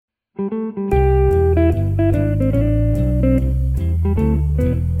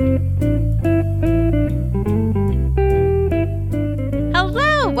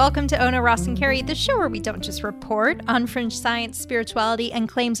Welcome to Ona, Ross, and Carrie, the show where we don't just report on fringe science, spirituality, and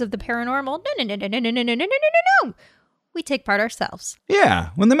claims of the paranormal. No. We take part ourselves. Yeah,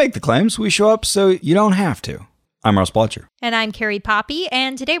 when they make the claims, we show up so you don't have to. I'm Ross Blotcher. And I'm Carrie Poppy,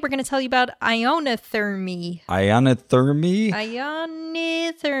 and today we're going to tell you about ionithermie. Ionithermie?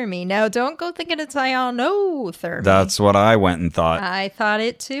 Ionithermie. Now, don't go thinking it's ionothermie. That's what I went and thought. I thought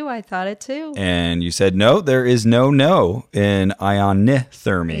it too. And you said, no, there is no in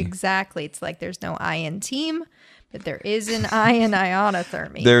ionithermie. Exactly. It's like there's no I in team, but there is an I in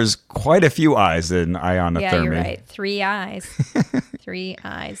ionithermie. There's quite a few I's in ionithermie. Yeah, you're right. 3 eyes. 3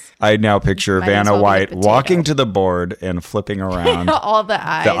 eyes. I now picture Vanna White walking to the board and flipping around all the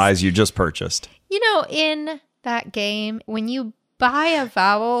eyes. The eyes you just purchased. You know, in that game, when you buy a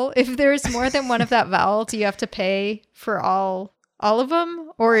vowel, if there's more than one of that vowel, do you have to pay for all of them?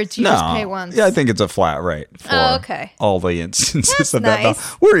 Or do you just pay once? Yeah, I think it's a flat rate for all the instances of that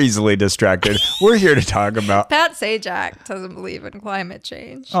vowel. We're easily distracted. We're here to talk about... Pat Sajak doesn't believe in climate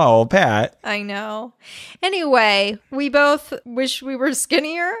change. Oh, Pat. I know. Anyway, we both wish we were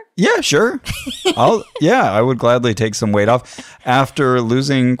skinnier. Yeah, sure. I would gladly take some weight off. After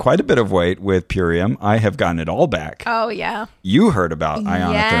losing quite a bit of weight with Purium, I have gotten it all back. Oh, yeah. You heard about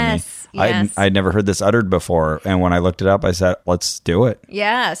ionithermie. Yes. I'd never heard this uttered before. And when I looked it up, I said, let's do it.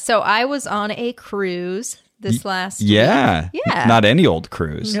 Yeah. So I was on a cruise this last week. Yeah. Not any old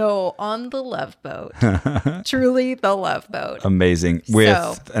cruise. No, on the Love Boat. Truly the Love Boat. Amazing.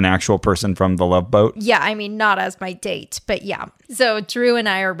 With an actual person from the Love Boat? Yeah, I mean, not as my date, but yeah. So Drew and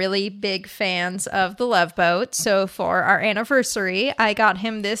I are really big fans of the Love Boat. So for our anniversary, I got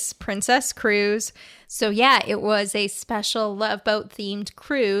him this Princess Cruise. So yeah, it was a special Love Boat themed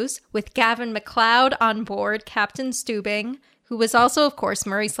cruise with Gavin MacLeod on board, Captain Steubing, who was also, of course,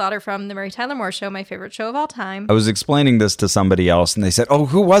 Murray Slaughter from The Mary Tyler Moore Show, my favorite show of all time. I was explaining this to somebody else, and they said, oh,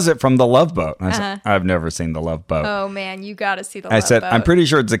 who was it from The Love Boat? And I said, I've never seen The Love Boat. Oh, man, you got to see The Love Boat. I said, I'm pretty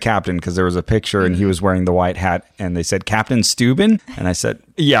sure it's the captain, because there was a picture, and he was wearing the white hat, and they said, Captain Steubing? And I said,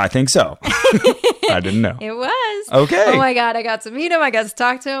 yeah, I think so. I didn't know. It was. Okay. Oh, my God, I got to meet him. I got to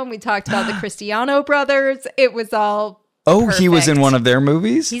talk to him. We talked about the Cristiano brothers. It was all... Oh, perfect. He was in one of their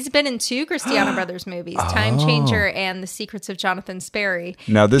movies? He's been in 2 Cristiano Brothers movies, Time Changer and The Secrets of Jonathan Sperry.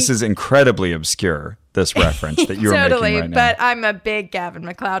 Now, this is incredibly obscure, this reference that you're making right now. But I'm a big Gavin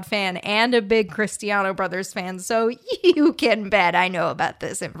MacLeod fan and a big Cristiano Brothers fan, so you can bet I know about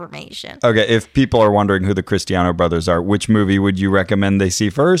this information. Okay, if people are wondering who the Cristiano Brothers are, which movie would you recommend they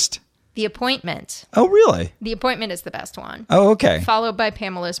see first? The Appointment. Oh, really? The Appointment is the best one. Oh, okay. Followed by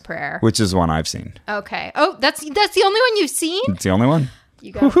Pamela's Prayer. Which is one I've seen. Okay. Oh, that's the only one you've seen? It's the only one.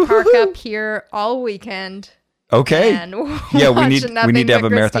 You got to park up here all weekend. Okay. And yeah, we need to have a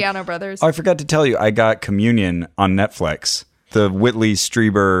marathon. Cristiano Brothers. Oh, I forgot to tell you, I got Communion on Netflix. The Whitley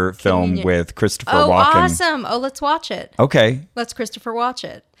Strieber film with Christopher Walken. Oh, awesome. Oh, let's watch it. Okay. Let's Christopher watch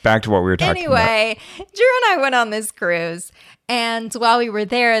it. Back to what we were talking about. Anyway, Drew and I went on this cruise, and while we were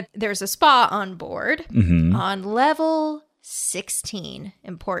there, there's a spa on board on level 16.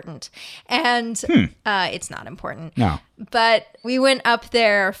 Important. And it's not important. No. But we went up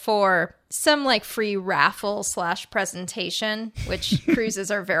there for some like free raffle / presentation, which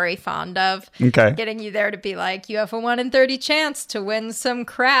cruises are very fond of. Okay. Getting you there to be like, you have a 1 in 30 chance to win some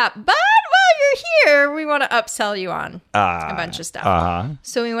crap. But while you're here, we want to upsell you on a bunch of stuff.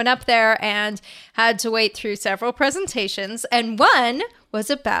 So we went up there and had to wait through several presentations. And one was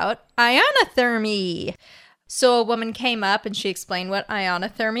about ionithermie. So a woman came up and she explained what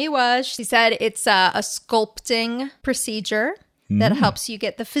ionithermie was. She said it's a sculpting procedure that helps you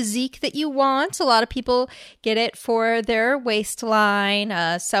get the physique that you want. A lot of people get it for their waistline.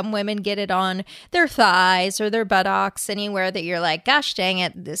 Some women get it on their thighs or their buttocks, anywhere that you're like, gosh dang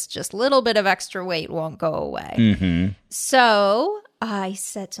it, this just little bit of extra weight won't go away. So I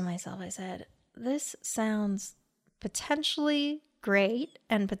said to myself, this sounds potentially great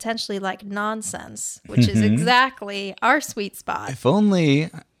and potentially like nonsense, which is exactly our sweet spot. If only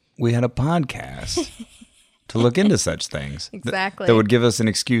we had a podcast to look into such things. Exactly. That would give us an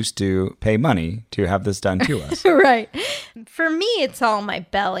excuse to pay money to have this done to us. Right. For me, it's all my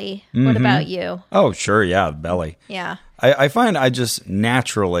belly. What about you? Oh, sure. Yeah, the belly. Yeah. I find I just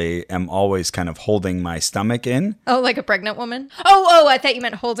naturally am always kind of holding my stomach in. Oh, like a pregnant woman? Oh, I thought you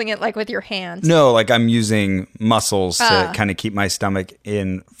meant holding it like with your hands. No, like I'm using muscles to kind of keep my stomach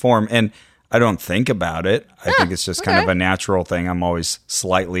in form. And I don't think about it. I think it's just kind of a natural thing. I'm always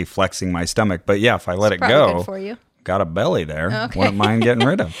slightly flexing my stomach. But yeah, if I let it go, good for you. got a belly there. Okay. Wouldn't mind getting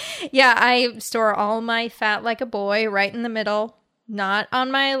rid of. Yeah, I store all my fat like a boy right in the middle. Not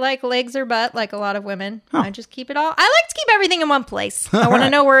on my legs or butt like a lot of women. Huh. I just keep it all. I like to keep everything in one place. I want to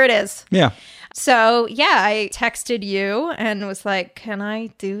know where it is. Yeah. So, yeah, I texted you and was like, can I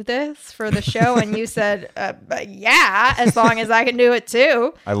do this for the show? And you said, yeah, as long as I can do it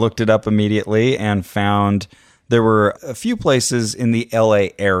too. I looked it up immediately and found there were a few places in the LA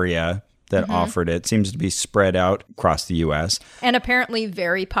area that offered it. Seems to be spread out across the U.S. And apparently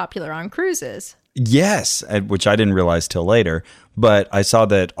very popular on cruises. Yes, which I didn't realize till later. But I saw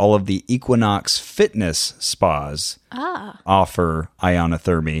that all of the Equinox fitness spas offer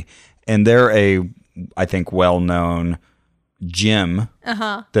ionithermie. And they're I think, well-known gym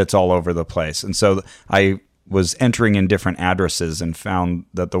that's all over the place. And so I was entering in different addresses and found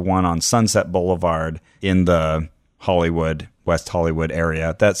that the one on Sunset Boulevard in the West Hollywood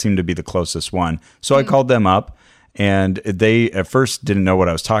area, that seemed to be the closest one. So I called them up. And they, at first, didn't know what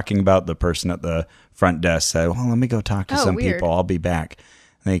I was talking about. The person at the front desk said, well, let me go talk to some people. I'll be back.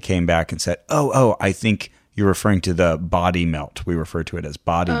 And they came back and said, oh, I think you're referring to the body melt. We refer to it as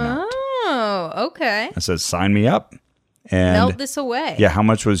body melt. Oh, okay. I said, sign me up. And melt this away. Yeah, how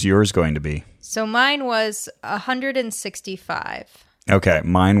much was yours going to be? So mine was $165. Okay,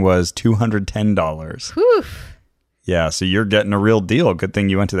 mine was $210. Whew. Yeah, so you're getting a real deal. Good thing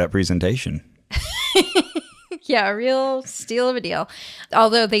you went to that presentation. Yeah, a real steal of a deal.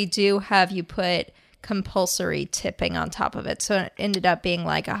 Although they do have you put compulsory tipping on top of it. So it ended up being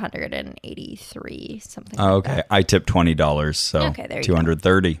like $183, something like that. I tipped $20, so okay, there you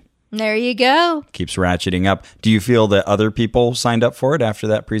 $230. Go. There you go. Keeps ratcheting up. Do you feel that other people signed up for it after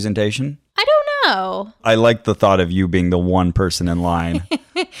that presentation? I don't know. I like the thought of you being the one person in line.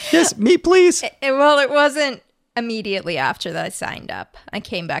 Yes, me, please. Well, it wasn't immediately after that I signed up. I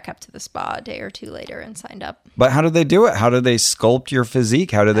came back up to the spa a day or two later and signed up. But how do they do it? How do they sculpt your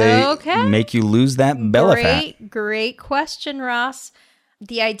physique? How do they make you lose that belly fat? Great question, Ross.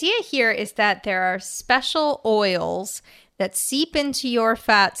 The idea here is that there are special oils that seep into your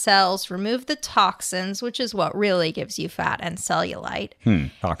fat cells, remove the toxins, which is what really gives you fat and cellulite.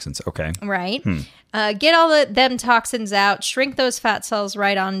 Toxins, okay. Right. Get all them toxins out, shrink those fat cells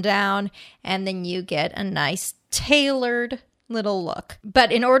right on down, and then you get a nice tailored little look.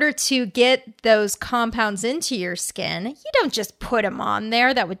 But in order to get those compounds into your skin, you don't just put them on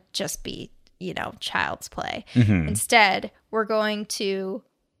there. That would just be, child's play. Instead, we're going to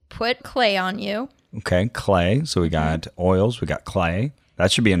put clay on you. Okay, clay. So we got oils, we got clay.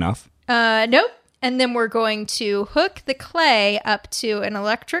 That should be enough. Nope. And then we're going to hook the clay up to an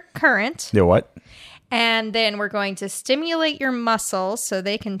electric current. The what? And then we're going to stimulate your muscles so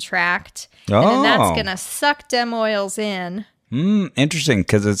they contract. Oh. And then that's going to suck them oils in. Interesting,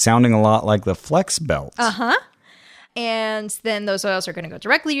 because it's sounding a lot like the flex belt. And then those oils are going to go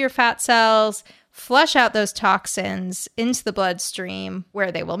directly to your fat cells, flush out those toxins into the bloodstream,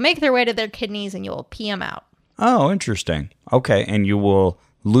 where they will make their way to their kidneys and you will pee them out. Oh, interesting. Okay, and you will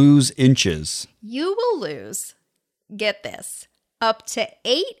lose inches. You will lose, get this, up to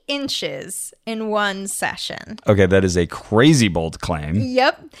 8 inches in one session. Okay, that is a crazy bold claim.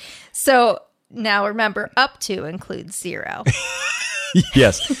 Yep. So now remember, up to includes 0.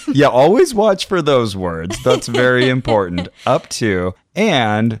 Yes. Yeah, always watch for those words. That's very important. Up to.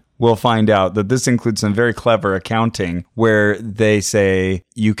 And we'll find out that this includes some very clever accounting where they say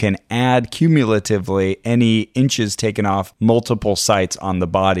you can add cumulatively any inches taken off multiple sites on the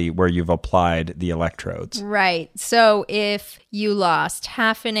body where you've applied the electrodes. Right. So if you lost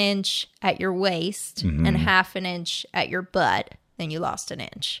 1/2 inch at your waist and 1/2 inch at your butt, then you lost 1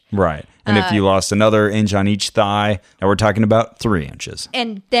 inch. Right. And if you lost another inch on each thigh, now we're talking about 3 inches.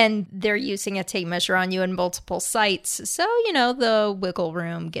 And then they're using a tape measure on you in multiple sites. So, the wiggle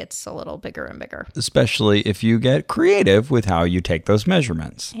room gets a little bigger and bigger. Especially if you get creative with how you take those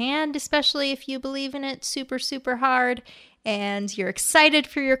measurements. And especially if you believe in it super, super hard and you're excited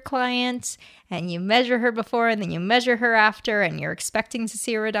for your client and you measure her before and then you measure her after and you're expecting to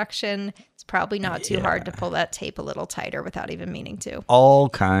see a reduction. It's probably not too hard to pull that tape a little tighter without even meaning to. All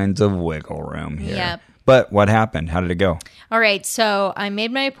kinds of wiggle room here. Yep. But what happened? How did it go? All right. So I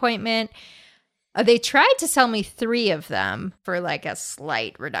made my appointment. They tried to sell me 3 of them for like a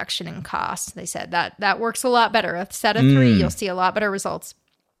slight reduction in cost. They said that works a lot better. A set of 3, you'll see a lot better results.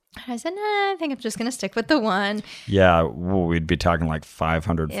 I said, I think I'm just going to stick with the one. Yeah, we'd be talking like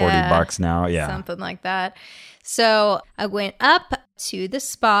 $540 now. Yeah. Something like that. So I went up to the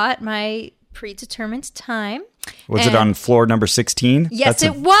spa at my predetermined time. Was it on floor number 16? Yes,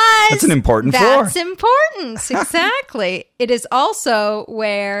 it was. That's an important floor. That's important. Exactly. It is also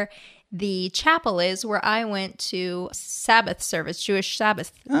where the chapel is where I went to Sabbath service, Jewish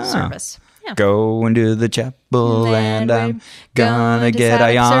Sabbath service. Yeah. Going to the chapel and I'm gonna get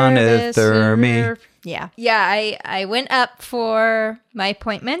Ionithermie. Yeah. I went up for my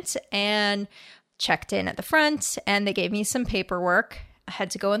appointment and checked in at the front, and they gave me some paperwork. I had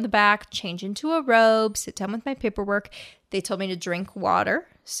to go in the back, change into a robe, sit down with my paperwork. They told me to drink water,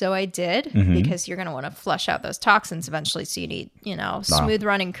 so I did, because you're going to want to flush out those toxins eventually, so you need, smooth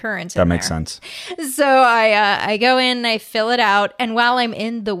running current. That makes sense. So I go in, I fill it out, and while I'm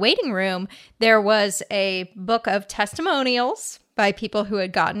in the waiting room, there was a book of testimonials by people who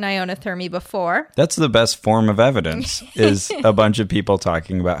had gotten ionithermie before. That's the best form of evidence, is a bunch of people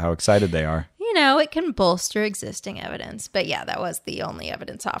talking about how excited they are. It can bolster existing evidence. But yeah, that was the only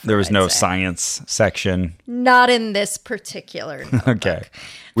evidence offered. There was no science section. Not in this particular notebook. Okay.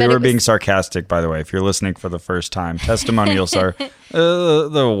 We were being sarcastic, by the way. If you're listening for the first time, testimonials are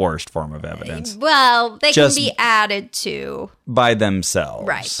the worst form of evidence. Well, they can be added to. By themselves.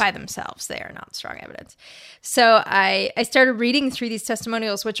 Right, by themselves. They are not strong evidence. So I started reading through these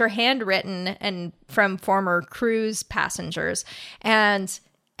testimonials, which are handwritten and from former cruise passengers. And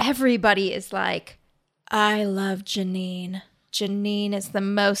everybody is like, I love Janine. Janine is the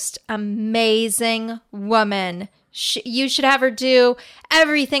most amazing woman. You should have her do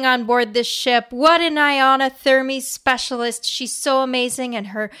everything on board this ship. What an ionithermie specialist. She's so amazing, and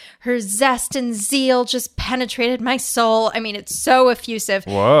her zest and zeal just penetrated my soul. I mean, it's so effusive.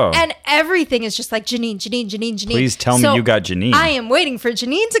 Whoa. And everything is just like, Janine. Please tell me you got Janine. I am waiting for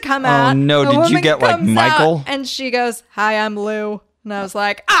Janine to come out. Oh, no. Did you get like Michael? And she goes, hi, I'm Lou. And I was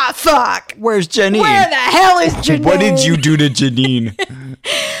like, fuck. Where's Janine? Where the hell is Janine? What did you do to Janine?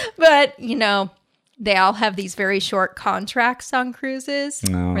 But, they all have these very short contracts on cruises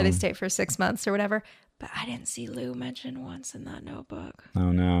where they stay for 6 months or whatever. But I didn't see Lou mentioned once in that notebook.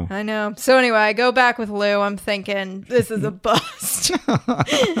 Oh, no. I know. So anyway, I go back with Lou. I'm thinking, this is a bust.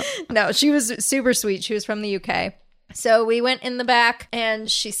 No, she was super sweet. She was from the UK. So we went in the back, and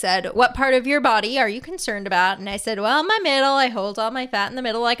she said, what part of your body are you concerned about? And I said, well, my middle. I hold all my fat in the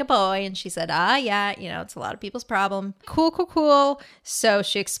middle like a boy. And she said, yeah, it's a lot of people's problem. Cool. So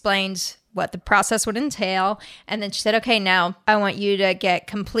she explained what the process would entail. And then she said, okay, now I want you to get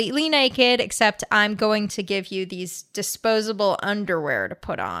completely naked, except I'm going to give you these disposable underwear to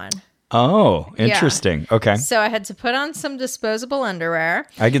put on. Oh, interesting. Yeah. Okay. So I had to put on some disposable underwear.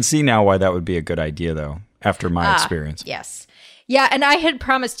 I can see now why that would be a good idea, though, after my experience. Yes. Yeah, and I had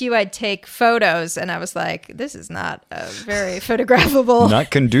promised you I'd take photos, and I was like, this is not a very photographable. Not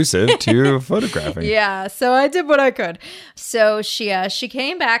conducive to photographing. Yeah, so I did what I could. So she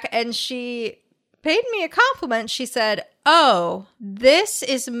came back, and she paid me a compliment. She said, oh, this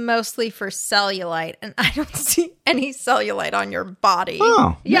is mostly for cellulite, and I don't see any cellulite on your body.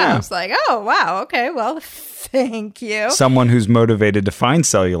 Oh, yeah. I was like, oh, wow, okay, well, thank you. Someone who's motivated to find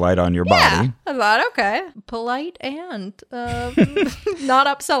cellulite on your body. I thought, okay, polite and not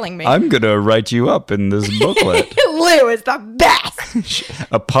upselling me. I'm going to write you up in this booklet. Lou is the best.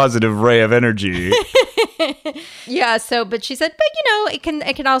 A positive ray of energy. Yeah, but she said, but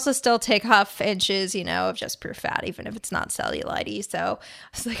it can also still take half inches, of just pure fat, even if it's not cellulite. So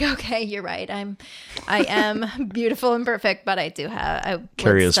I was like, okay, you're right. I am beautiful and perfect, but I do have.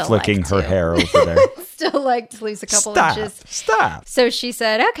 Carrie is flicking her hair over there. Still like to lose a couple inches. Stop. So she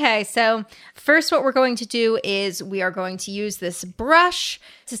said, okay, so first what we're going to do is we are going to use this brush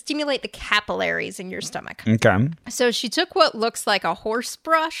to stimulate the capillaries in your stomach. Okay. So she took what looks like a horse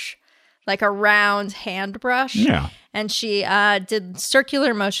brush, like a round hand brush. Yeah. And she did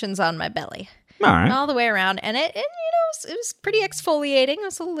circular motions on my belly. All right. All the way around. And it was pretty exfoliating. It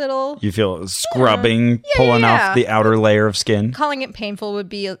was a little... You feel scrubbing, pulling off the outer layer of skin? Calling it painful would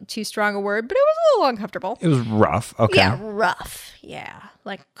be too strong a word, but it was a little uncomfortable. It was rough. Okay. Yeah, rough. Yeah.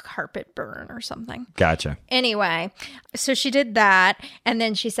 Like carpet burn or something. Gotcha. Anyway, so she did that. And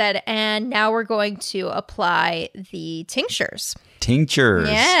then she said, and now we're going to apply the tinctures. Tinctures.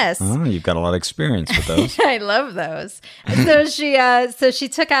 Yes. Oh, you've got a lot of experience with those. I love those. So she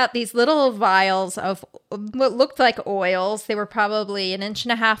took out these little vials of what looked like oils. They were probably 1.5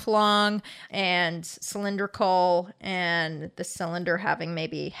 inches long and cylindrical, and the cylinder having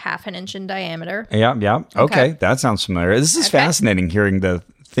maybe 1/2 inch in diameter. Yeah. Okay. That sounds familiar. This is fascinating hearing the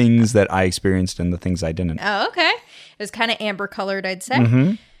things that I experienced and the things I didn't. Oh, okay. It was kind of amber colored, I'd say.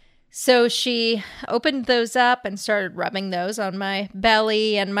 Mm-hmm. So she opened those up and started rubbing those on my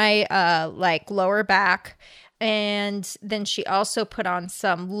belly and my lower back. And then she also put on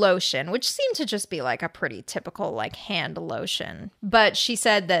some lotion, which seemed to just be like a pretty typical like hand lotion. But she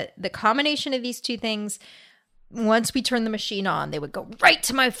said that the combination of these two things once we turned the machine on, they would go right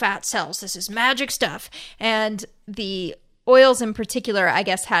to my fat cells. This is magic stuff. And the oils in particular, I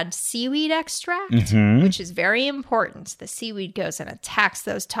guess, had seaweed extract, which is very important. The seaweed goes and attacks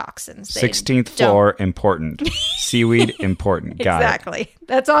those toxins. 16th floor, important. Seaweed, important. Got exactly. It.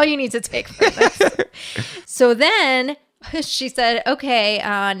 That's all you need to take from this. So then she said, okay,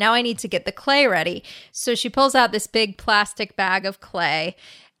 now I need to get the clay ready. So she pulls out this big plastic bag of clay.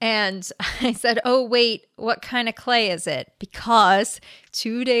 And I said, oh, wait, what kind of clay is it? Because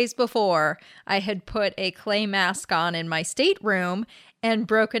 2 days before, I had put a clay mask on in my stateroom and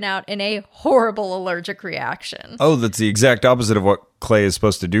broken out in a horrible allergic reaction. Oh, that's the exact opposite of what clay is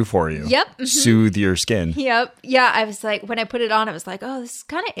supposed to do for you. Yep. Soothe your skin. Yep. Yeah, I was like, when I put it on, I was like, oh, this is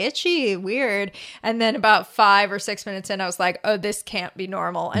kind of itchy, weird. And then about 5 or 6 minutes in, I was like, oh, this can't be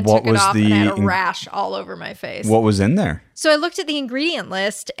normal. And took it off and I had a rash all over my face. What was in there? So I looked at the ingredient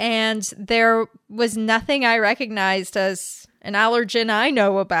list and there was nothing I recognized as an allergen I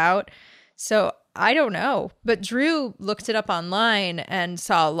know about. So I don't know, but Drew looked it up online and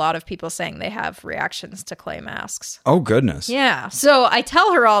saw a lot of people saying they have reactions to clay masks. Oh, goodness. Yeah. So I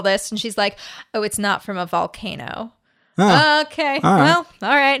tell her all this and she's like, oh, it's not from a volcano. Oh, okay. All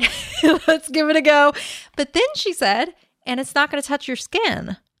right. Let's give it a go. But then she said, and it's not going to touch your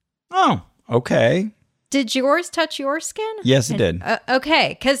skin. Oh, okay. Did yours touch your skin? Yes, it did.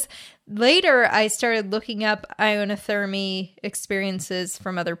 Okay. Because later, I started looking up ionithermie experiences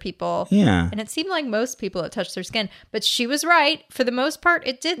from other people. Yeah. And it seemed like most people it touched their skin. But she was right. For the most part,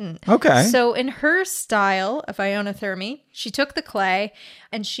 it didn't. Okay. So in her style of ionithermie, she took the clay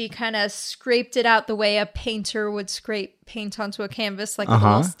and she kind of scraped it out the way a painter would scrape paint onto a canvas, like a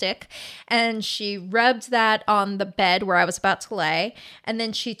little stick. And she rubbed that on the bed where I was about to lay. And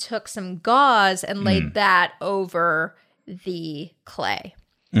then she took some gauze and laid that over the clay.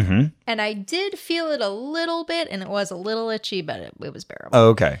 And I did feel it a little bit, and it was a little itchy, but it was bearable. Oh,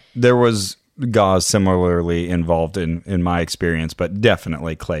 okay. There was gauze similarly involved in my experience, but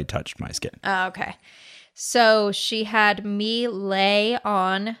definitely clay touched my skin. Okay. So she had me lay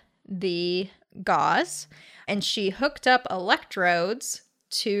on the gauze, and she hooked up electrodes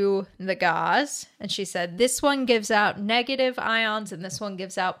to the gauze, and she said, this one gives out negative ions, and this one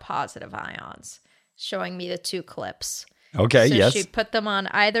gives out positive ions, showing me the 2 clips. Okay, so yes. She put them on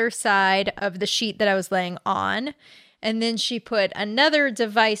either side of the sheet that I was laying on. And then she put another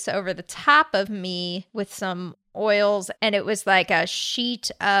device over the top of me with some oils. And it was like a sheet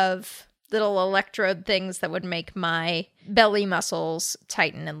of little electrode things that would make my belly muscles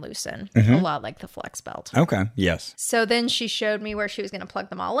tighten and loosen. A lot like the flex belt. Okay, yes. So then she showed me where she was going to plug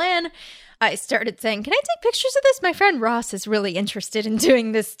them all in. I started saying, can I take pictures of this? My friend Ross is really interested in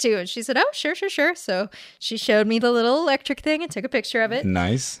doing this too. And she said, oh, sure. So she showed me the little electric thing and took a picture of it.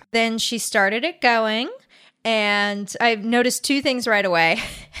 Nice. Then she started it going. And I noticed 2 things right away,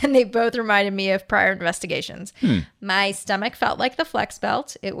 and they both reminded me of prior investigations. My stomach felt like the flex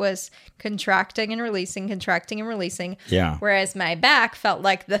belt. It was contracting and releasing. Yeah. Whereas my back felt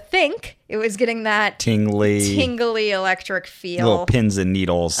like the think. It was getting that tingly electric feel. Little pins and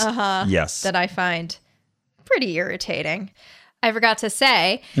needles. Yes. That I find pretty irritating. I forgot to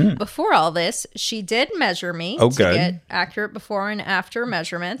say, before all this, she did measure me to get accurate before and after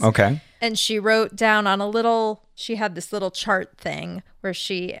measurements. Okay. And she wrote down on she had this little chart thing where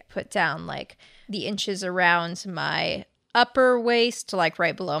she put down like the inches around my upper waist, like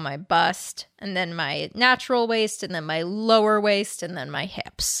right below my bust, and then my natural waist, and then my lower waist, and then my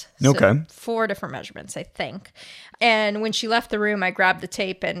hips. So okay. 4 different measurements, I think. And when she left the room, I grabbed the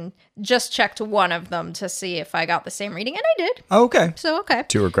tape and just checked one of them to see if I got the same reading, and I did. Okay. So, okay.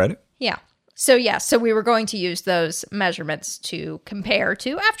 To her credit. Yeah. So we were going to use those measurements to compare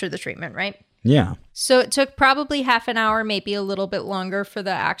to after the treatment, right? Yeah. So it took probably half an hour, maybe a little bit longer for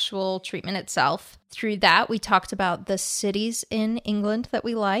the actual treatment itself. Through that, we talked about the cities in England that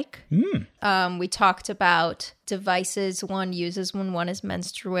we like. We talked about devices one uses when one is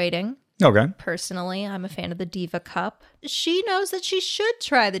menstruating. Okay. Personally, I'm a fan of the Diva Cup. She knows that she should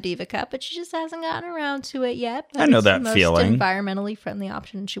try the Diva Cup, but she just hasn't gotten around to it yet. I know that feeling. It's the most environmentally friendly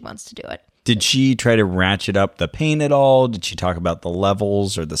option, and she wants to do it. Did she try to ratchet up the pain at all? Did she talk about the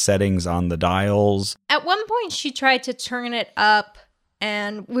levels or the settings on the dials? At one point, she tried to turn it up,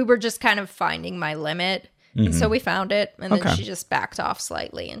 and we were just kind of finding my limit. And so we found it, and then she just backed off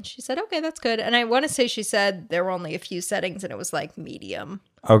slightly, and she said, okay, that's good. And I want to say she said there were only a few settings, and it was like medium.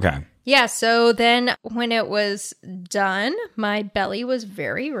 Okay. Yeah, so then when it was done, my belly was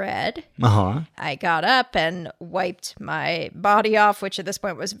very red. I got up and wiped my body off, which at this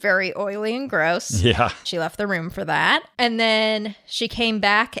point was very oily and gross. Yeah. She left the room for that. And then she came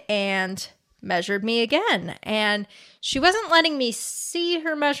back and measured me again. And she wasn't letting me see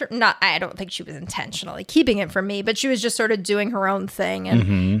her measure. I don't think she was intentionally keeping it from me, but she was just sort of doing her own thing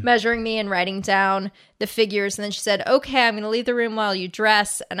and measuring me and writing down the figures. And then she said, okay, I'm going to leave the room while you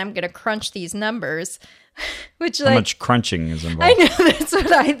dress and I'm going to crunch these numbers. Which, how much crunching is involved? I know, that's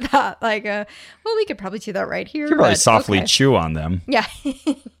what I thought. Well, we could probably do that right here. You could probably softly chew on them. Yeah.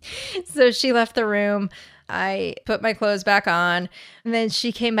 So she left the room. I put my clothes back on. And then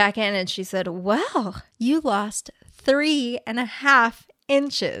she came back in and she said, well, you lost 3.5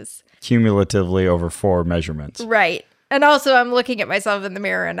 inches. Cumulatively over 4 measurements. Right. And also I'm looking at myself in the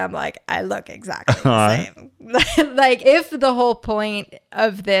mirror and I'm like, I look exactly the same. If the whole point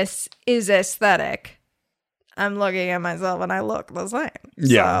of this is aesthetic, I'm looking at myself and I look the same.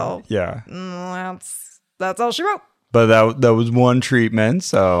 Yeah. So, yeah. That's all she wrote. But that was one treatment,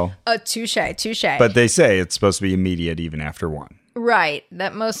 so. Touche. But they say it's supposed to be immediate even after one. Right.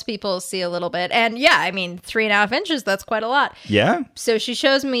 That most people see a little bit. And yeah, I mean, 3.5 inches, that's quite a lot. Yeah. So she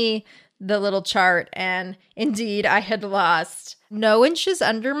shows me the little chart and indeed I had lost no inches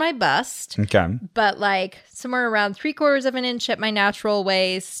under my bust. Okay. But somewhere around 3/4 of an inch at my natural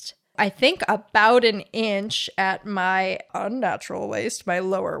waist. I think about an inch at my unnatural waist, my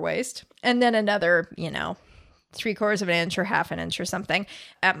lower waist. And then another, 3/4 of an inch or half an inch or something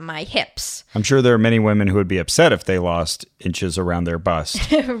at my hips. I'm sure there are many women who would be upset if they lost inches around their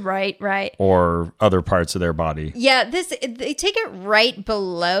bust. Right. Or other parts of their body. Yeah, they take it right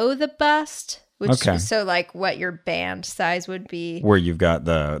below the bust, which so what your band size would be. Where you've got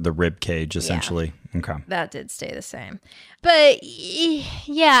the rib cage, essentially. Yeah. Okay. That did stay the same. But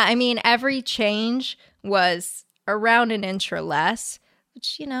yeah, I mean, every change was around an inch or less,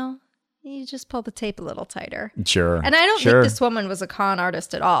 which, you just pull the tape a little tighter. Sure. And I don't think this woman was a con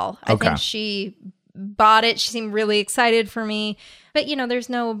artist at all. I think she bought it. She seemed really excited for me. But, there's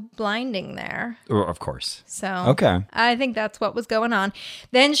no blinding there. Oh, of course. So I think that's what was going on.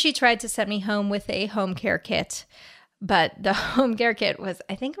 Then she tried to send me home with a home care kit. But the home care kit was,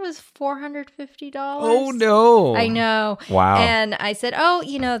 I think it was $450. Oh, no. I know. Wow. And I said,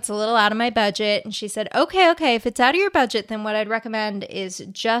 it's a little out of my budget. And she said, okay. If it's out of your budget, then what I'd recommend is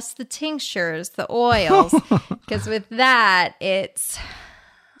just the tinctures, the oils. Because with that, it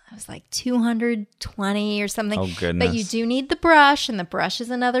was like $220 or something. Oh, goodness. But you do need the brush, and the brush is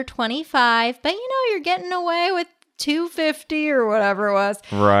another $25. But, you're getting away with $250 or whatever it was.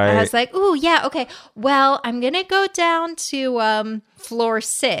 Right. And I was like, ooh, yeah, okay. Well, I'm going to go down to floor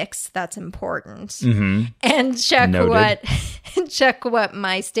 6. That's important. Mm-hmm. And check what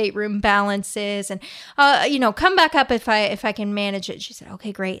my stateroom balance is, and come back up if I can manage it. She said,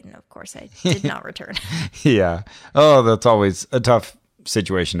 okay, great. And of course I did not return. Yeah. Oh, that's always a tough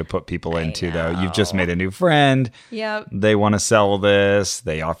situation to put people into, though. You've just made a new friend. Yep. They want to sell this.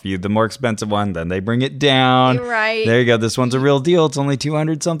 They offer you the more expensive one. Then they bring it down. Right. There you go. This one's a real deal. It's only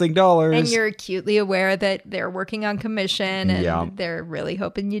 $200-something. And you're acutely aware that they're working on commission and they're really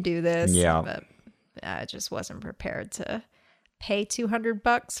hoping you do this. Yeah. But I just wasn't prepared to pay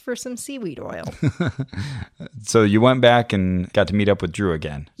 $200 for some seaweed oil. So you went back and got to meet up with Drew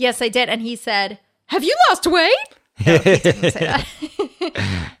again. Yes, I did. And he said, have you lost weight? No, he didn't say that.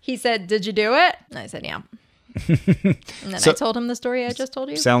 He said, did you do it? And I said, yeah. And then I told him the story I just told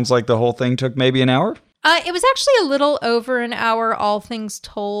you. Sounds like the whole thing took maybe an hour? It was actually a little over an hour, all things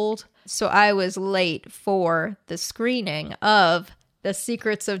told. So I was late for the screening of The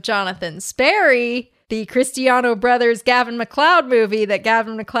Secrets of Jonathan Sperry, the Cristiano Brothers Gavin MacLeod movie that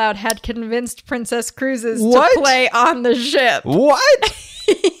Gavin MacLeod had convinced Princess Cruises to play on the ship. What?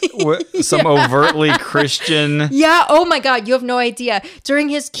 Some overtly Christian. Yeah. Oh my God. You have no idea. During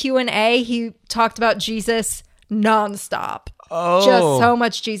his Q&A, he talked about Jesus nonstop. Oh. Just so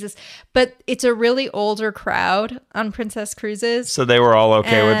much Jesus. But it's a really older crowd on Princess Cruises. So they were all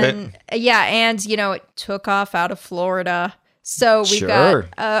okay with it? Yeah. And, it took off out of Florida. So we've got,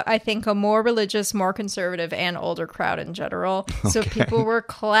 I think, a more religious, more conservative, and older crowd in general. Okay. So people were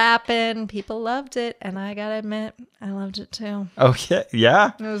clapping. People loved it. And I got to admit, I loved it too. Okay.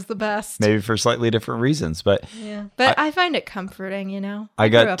 Yeah. It was the best. Maybe for slightly different reasons. But yeah. But I find it comforting, I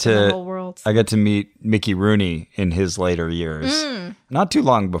got grew up in the whole world. I got to meet Mickey Rooney in his later years. Not too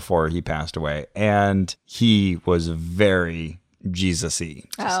long before he passed away. And he was very Jesus-y.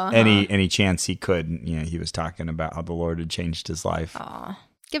 Any chance he could, he was talking about how the Lord had changed his life. Aw,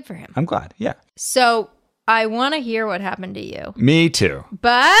 good for him. I'm glad, yeah. So I want to hear what happened to you. Me too.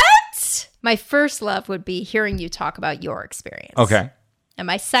 But my first love would be hearing you talk about your experience. Okay. And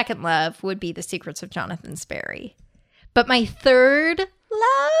my second love would be The Secrets of Jonathan Sperry. But my third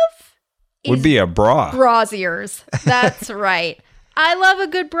love would be a bra. Bra's ears. That's right. I love a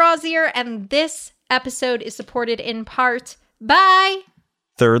good brasier, and this episode is supported in part by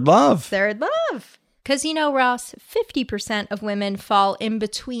Third Love. Third Love. Because, Ross, 50% of women fall in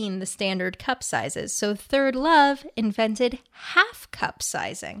between the standard cup sizes. So Third Love invented half cup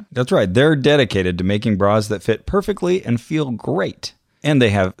sizing. That's right. They're dedicated to making bras that fit perfectly and feel great. And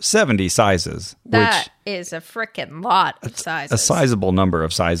they have 70 sizes. That is a freaking lot of sizes. A sizable number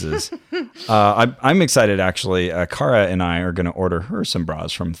of sizes. I'm excited, actually. Cara and I are going to order her some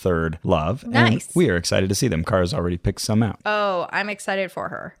bras from Third Love. Nice. And we are excited to see them. Cara's already picked some out. Oh, I'm excited for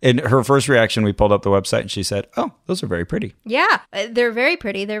her. And her first reaction, we pulled up the website and she said, oh, those are very pretty. Yeah, they're very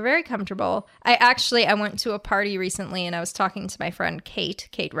pretty. They're very comfortable. I went to a party recently and I was talking to my friend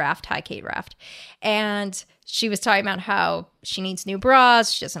Kate Raft. Hi, Kate Raft. And she was talking about how she needs new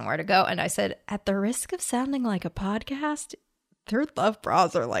bras. She doesn't know where to go. And I said, at the risk of sounding like a podcast, Third Love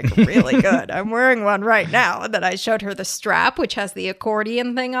bras are like really good. I'm wearing one right now. And then I showed her the strap, which has the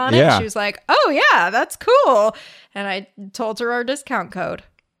accordion thing on it. Yeah. She was like, oh yeah, that's cool. And I told her our discount code.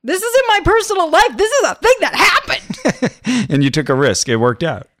 This isn't my personal life. This is a thing that happened. And you took a risk. It worked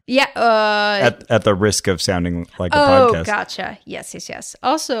out. Yeah. At the risk of sounding like a podcast. Oh, gotcha. Yes.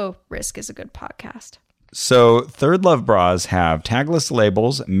 Also, Risk is a good podcast. So Third Love bras have tagless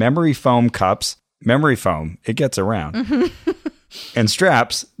labels, memory foam cups, memory foam, it gets around, and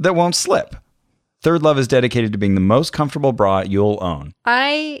straps that won't slip. Third Love is dedicated to being the most comfortable bra you'll own.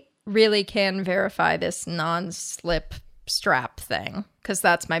 I really can verify this non-slip strap thing because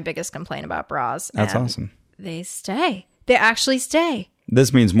that's my biggest complaint about bras. That's awesome. They stay. They actually stay.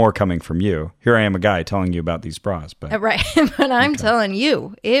 This means more coming from you. Here I am, a guy telling you about these bras. But right. But I'm telling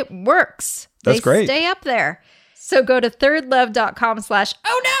you, it works. That's great. They stay up there. So go to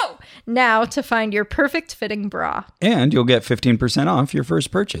thirdlove.com/oh no now to find your perfect fitting bra. And you'll get 15% off your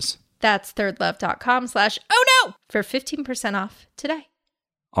first purchase. That's thirdlove.com/oh no for 15% off today.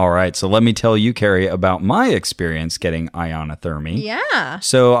 All right. So let me tell you, Carrie, about my experience getting ionithermie. Yeah.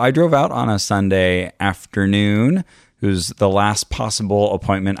 So I drove out on a Sunday afternoon. It was the last possible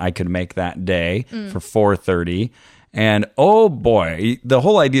appointment I could make that day for 4:30. And oh boy, the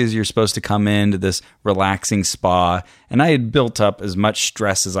whole idea is you're supposed to come into this relaxing spa. And I had built up as much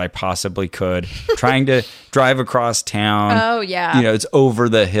stress as I possibly could, trying to drive across town. Oh, yeah. It's over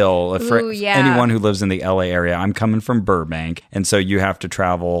the hill. For yeah. anyone who lives in the LA area, I'm coming from Burbank. And so you have to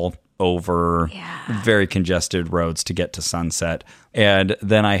travel over very congested roads to get to Sunset. And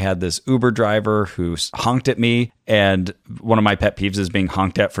then I had this Uber driver who honked at me. And one of my pet peeves is being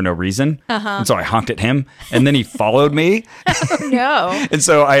honked at for no reason. And so I honked at him. And then he followed me. Oh, no. And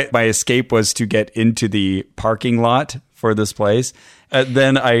so my escape was to get into the parking lot for this place.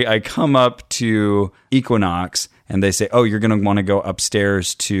 Then I come up to Equinox and they say, oh, you're going to want to go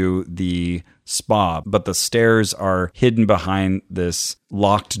upstairs to the spa, but the stairs are hidden behind this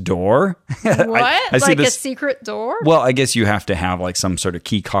locked door. What? I see like this, a secret door? Well, I guess you have to have like some sort of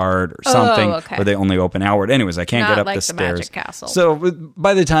key card or something where they only open outward. Anyways, I can't get up like the stairs. Magic Castle. So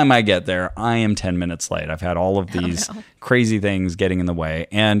by the time I get there, I am 10 minutes late. I've had all of these crazy things getting in the way.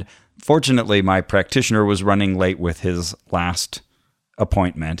 And fortunately, my practitioner was running late with his last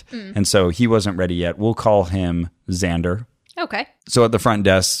appointment. And so he wasn't ready yet. We'll call him Xander. Okay. So at the front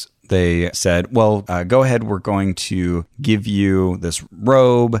desk, they said, well, go ahead. We're going to give you this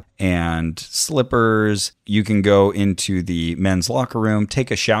robe and slippers. You can go into the men's locker room,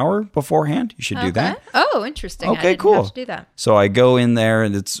 take a shower beforehand. You should do that. Oh, interesting. Okay, I didn't cool. have to do that. So I go in there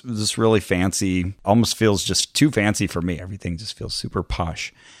and it's this really fancy, almost feels just too fancy for me. Everything just feels super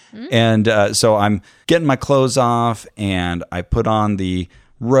posh. And so I'm getting my clothes off and I put on the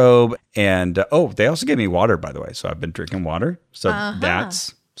robe and, they also gave me water, by the way. So I've been drinking water. So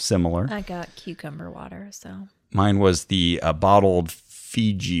that's similar. I got cucumber water, so. Mine was the bottled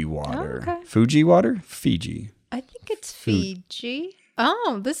Fiji water. Oh, okay. Fuji water? Fiji. I think it's Fiji.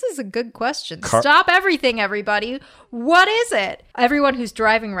 Oh, this is a good question. Stop everything, everybody. What is it? Everyone who's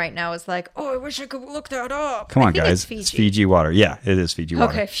driving right now is like, oh, I wish I could look that up. Come on, guys. It's Fiji water. Yeah, it is Fiji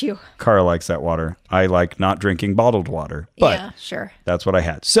water. Okay, phew. Cara likes that water. I like not drinking bottled water. But yeah, sure. That's what I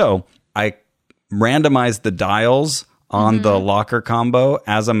had. So I randomized the dials on the locker combo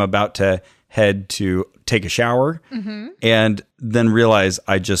as I'm about to head to take a shower and then realize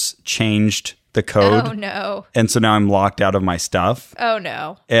I just changed the code. Oh, no. And so now I'm locked out of my stuff. Oh,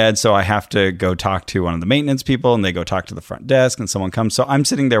 no. And so I have to go talk to one of the maintenance people and they go talk to the front desk and someone comes. So I'm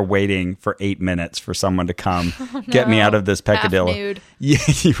sitting there waiting for 8 minutes for someone to come get me out of this peccadillo. Half nude.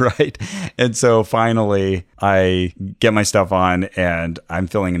 Yeah, right. And so finally I get my stuff on and I'm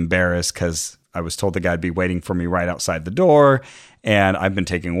feeling embarrassed because I was told the guy'd be waiting for me right outside the door, and I've been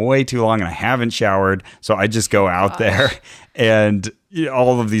taking way too long and I haven't showered. So I just go out there, and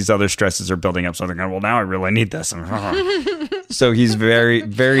all of these other stresses are building up. So I'm thinking, well, now I really need this. So he's very,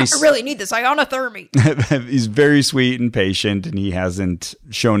 very... I really need this ionithermie. He's very sweet and patient, and he hasn't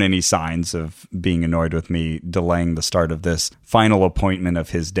shown any signs of being annoyed with me delaying the start of this final appointment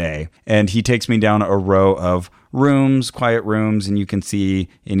of his day. And he takes me down a row of rooms, quiet rooms, and you can see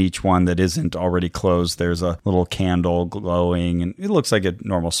in each one that isn't already closed, there's a little candle glowing, and it looks like a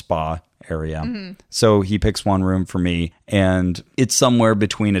normal spa area. Mm-hmm. So he picks one room for me, and it's somewhere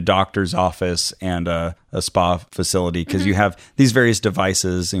between a doctor's office and a spa facility, because you have these various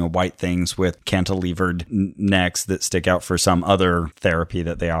devices, white things with cantilevered necks that stick out for some other therapy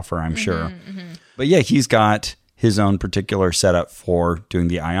that they offer, I'm sure. Mm-hmm. But yeah, he's got his own particular setup for doing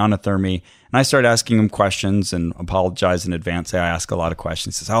the ionithermie. And I started asking him questions and apologize in advance. I ask a lot of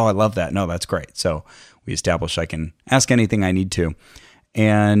questions. He says, oh, I love that. No, that's great. So we established I can ask anything I need to.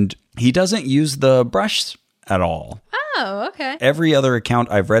 And he doesn't use the brush at all. Oh, okay. Every other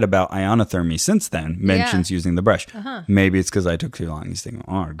account I've read about ionithermie since then mentions using the brush. Uh-huh. Maybe it's because I took too long. He's thinking,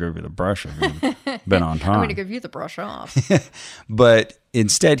 oh, I'll give you the brush. I've been on time. I'm going to give you the brush off. But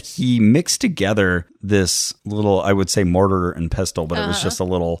instead, he mixed together this little, I would say mortar and pestle, but it was just a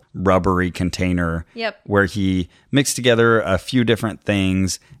little rubbery container where he mixed together a few different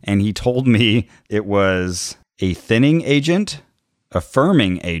things. And he told me it was a thinning agent, a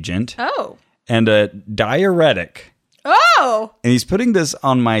firming agent, and a diuretic. Oh! And he's putting this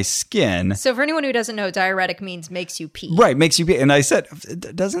on my skin. So for anyone who doesn't know, diuretic means makes you pee. Right, makes you pee. And I said,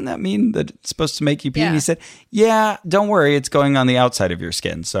 doesn't that mean that it's supposed to make you pee? Yeah. And he said, yeah, don't worry. It's going on the outside of your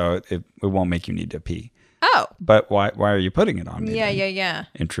skin, so it won't make you need to pee. Oh. But why are you putting it on me? Yeah.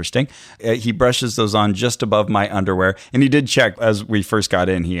 Interesting. He brushes those on just above my underwear. And he did check as we first got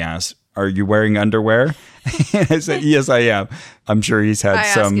in. He asked, are you wearing underwear? And I said, yes, I am. I'm sure he's had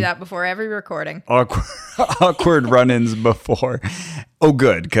some... I ask you that before every recording. Awkward run-ins before. Oh,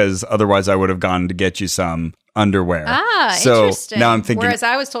 good, because otherwise I would have gone to get you some underwear. So interesting. Now I'm thinking... Whereas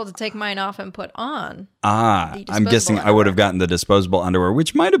I was told to take mine off and put on. I'm guessing underwear. I would have gotten the disposable underwear,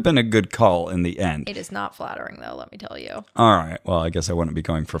 which might have been a good call in the end. It is not flattering, though, let me tell you. All right. Well, I guess I wouldn't be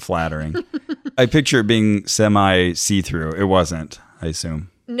going for flattering. I picture it being semi-see-through. It wasn't, I assume.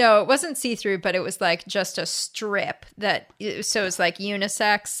 No, it wasn't see-through, but it was like just a strip so it's like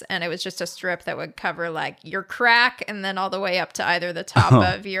unisex, and it was just a strip that would cover like your crack and then all the way up to either the top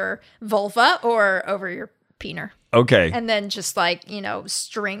of your vulva or over your peener. Okay. And then just like,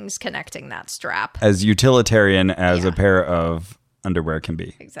 strings connecting that strap. As utilitarian as a pair of underwear can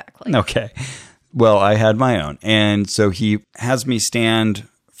be. Exactly. Okay. Well, I had my own. And so he has me stand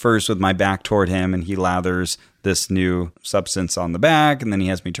first with my back toward him, and he lathers this new substance on the back, and then he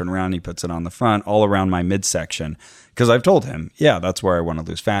has me turn around and he puts it on the front, all around my midsection. Because I've told him, that's where I want to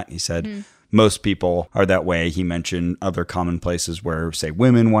lose fat. He said, most people are that way. He mentioned other common places where, say,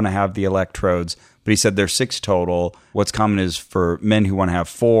 women want to have the electrodes, but he said there's 6 total. What's common is for men who want to have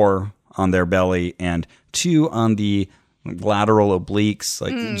 4 on their belly and 2 on the lateral obliques,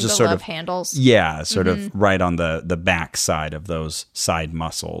 like just sort of handles. Yeah, sort of right on the back side of those side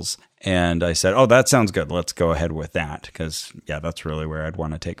muscles. And I said, oh, that sounds good. Let's go ahead with that, because that's really where I'd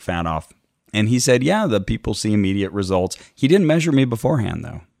want to take fat off. And he said, the people see immediate results. He didn't measure me beforehand,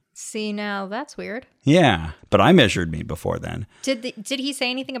 though. See, now that's weird. Yeah, but I measured me before then. Did he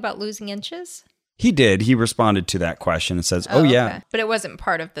say anything about losing inches? He did. He responded to that question and says, oh, yeah. Okay. But it wasn't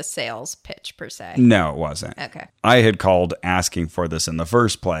part of the sales pitch, per se. No, it wasn't. Okay. I had called asking for this in the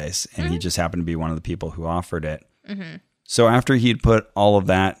first place, and he just happened to be one of the people who offered it. Mm-hmm. So after he'd put all of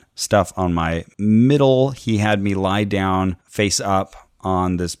that stuff on my middle, he had me lie down face up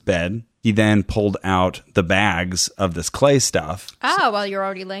on this bed. He then pulled out the bags of this clay stuff. While you're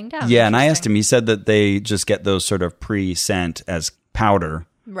already laying down. Yeah, and I asked him, he said that they just get those sort of pre-sent as powder.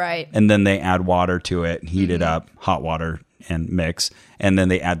 Right. And then they add water to it, heat it up, hot water, and mix. And then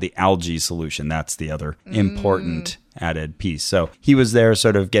they add the algae solution. That's the other important added piece. So he was there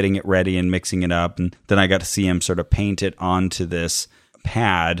sort of getting it ready and mixing it up. And then I got to see him sort of paint it onto this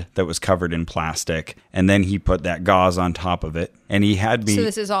pad that was covered in plastic. And then he put that gauze on top of it. And he had me... So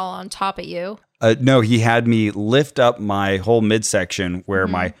this is all on top of you? No, he had me lift up my whole midsection where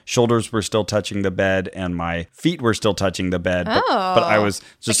my shoulders were still touching the bed and my feet were still touching the bed. But I was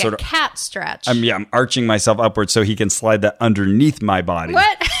just like sort a cat stretch. I'm arching myself upwards so he can slide that underneath my body.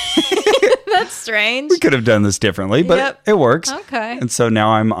 What? That's strange. We could have done this differently, but it works. Okay. And so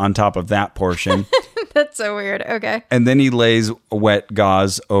now I'm on top of that portion. That's so weird. Okay. And then he lays wet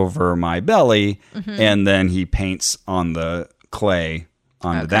gauze over my belly, and then he paints on the clay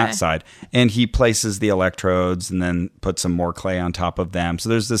onto that side. And he places the electrodes and then puts some more clay on top of them. So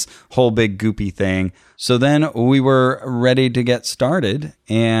there's this whole big goopy thing. So then we were ready to get started,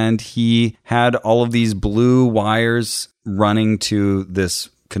 and he had all of these blue wires running to this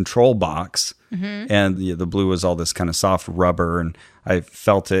control box. And the blue was all this kind of soft rubber, and I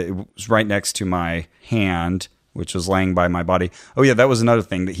felt it. It was right next to my hand, which was laying by my body. Oh yeah, that was another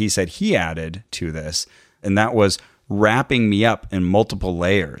thing that he said he added to this, and that was wrapping me up in multiple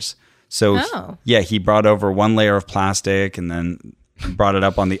layers. So he brought over one layer of plastic and then brought it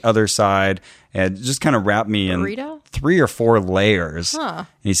up on the other side and just kind of wrapped me in 3 or 4 layers. And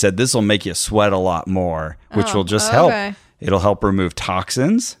he said, this will make you sweat a lot more, which will just help. It'll help remove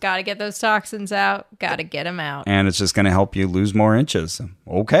toxins. Got to get those toxins out. Got to get them out. And it's just going to help you lose more inches.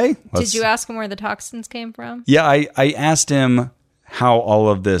 Okay. Did you ask him where the toxins came from? Yeah, I asked him how all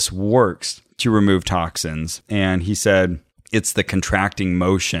of this works to remove toxins. And he said it's the contracting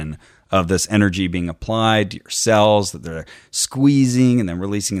motion of this energy being applied to your cells, that they're squeezing and then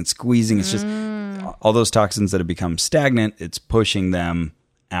releasing and squeezing. It's just all those toxins that have become stagnant, it's pushing them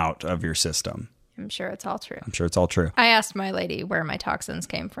out of your system. I'm sure it's all true. I asked my lady where my toxins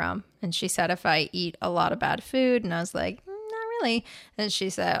came from, and she said if I eat a lot of bad food, and I was like, not really. And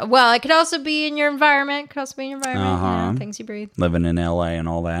she said, well, it could also be in your environment. Things you breathe. Living in LA and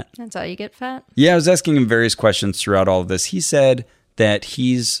all that. That's how you get fat. Yeah, I was asking him various questions throughout all of this. He said that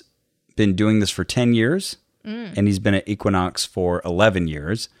he's been doing this for 10 years. And he's been at Equinox for 11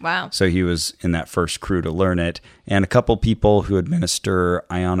 years. Wow. So he was in that first crew to learn it. And a couple people who administer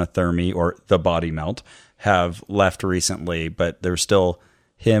ionithermie or the body melt have left recently, but there's still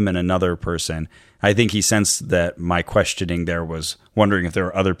him and another person. I think he sensed that my questioning there was wondering if there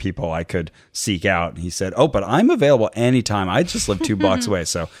were other people I could seek out. And he said, but I'm available anytime. I just live 2 blocks away.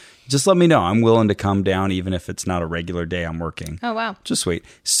 So just let me know. I'm willing to come down even if it's not a regular day I'm working. Oh, wow. Just sweet.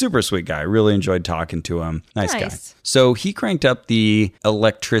 Super sweet guy. Really enjoyed talking to him. Nice guy. So he cranked up the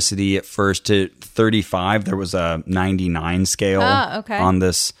electricity at first to 35. There was a 99 scale on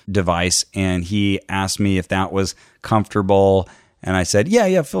this device. And he asked me if that was comfortable. And I said,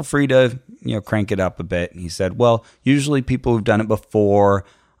 yeah, feel free to, crank it up a bit. And he said, well, usually people who've done it before,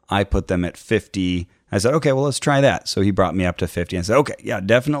 I put them at 50. I said, okay, well, let's try that. So he brought me up to 50 and said, okay, yeah,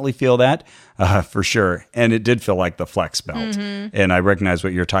 definitely feel that for sure. And it did feel like the flex belt. And I recognize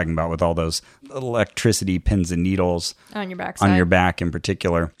what you're talking about with all those electricity pins and needles on your back, on your back in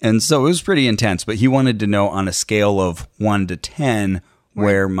particular. And so it was pretty intense, but he wanted to know on a scale of 1 to 10,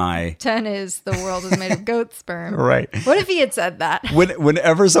 where my 10 is the world is made of goat sperm. Right. What if he had said that?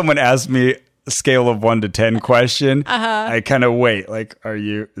 Whenever someone asks me a scale of 1 to 10 question, I kind of wait. Like,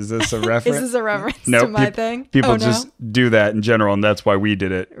 is this a reference? Is this a reference to my thing? People just do that in general, and that's why we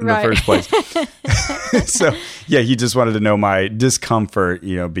did it in the first place. So, yeah, he just wanted to know my discomfort,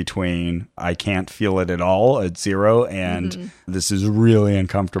 between I can't feel it at all at 0 and this is really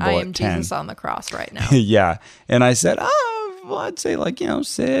uncomfortable at 10. I am Jesus on the cross right now. Yeah. And I said, well, I'd say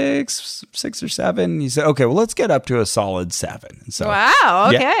 6 or 7. He said, okay, well, let's get up to a solid 7. And so, wow.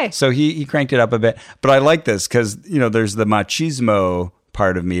 Okay. Yeah, so he cranked it up a bit, but I like this because, there's the machismo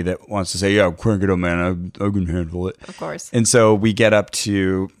part of me that wants to say, yeah, crank it up, man. I can handle it. Of course. And so we get up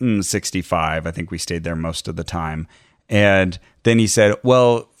to 65. I think we stayed there most of the time. And then he said,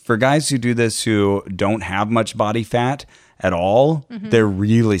 well, for guys who do this who don't have much body fat at all, they're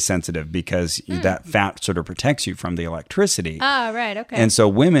really sensitive because that fat sort of protects you from the electricity. Ah, right, okay. And so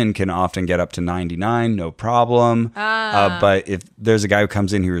women can often get up to 99, no problem. But if there's a guy who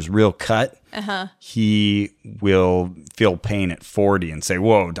comes in here who's real cut, he will feel pain at 40 and say,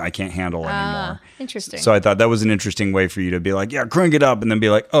 whoa, I can't handle anymore. Interesting. So I thought that was an interesting way for you to be like, yeah, crank it up, and then be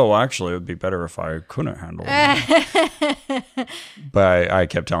like, oh, actually, it would be better if I couldn't handle it. But I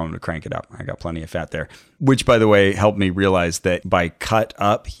kept telling him to crank it up. I got plenty of fat there, which, by the way, helped me realize that by cut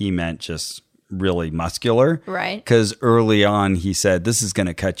up, he meant just really muscular. Right. Because early on, he said, this is going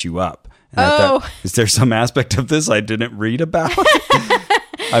to cut you up. And I thought, is there some aspect of this I didn't read about?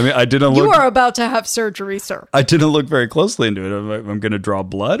 I mean, I didn't look. You are about to have surgery, sir. I didn't look very closely into it. I'm going to draw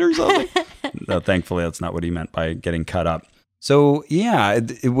blood or something. No, thankfully, that's not what he meant by getting cut up. So, yeah,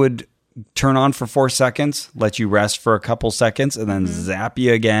 it would turn on for 4 seconds, let you rest for a couple seconds, and then zap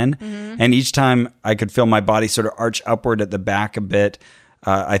you again. And each time I could feel my body sort of arch upward at the back a bit,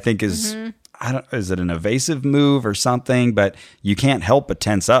 I think is it an evasive move or something? But you can't help but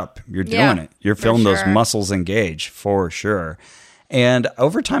tense up. You're doing it. You're feeling those muscles engage for sure. And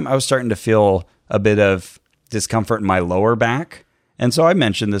over time, I was starting to feel a bit of discomfort in my lower back. And so I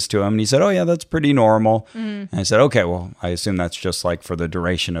mentioned this to him, and he said, oh, yeah, that's pretty normal. And I said, okay, well, I assume that's just like for the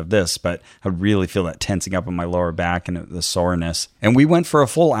duration of this, but I really feel that tensing up in my lower back and the soreness. And we went for a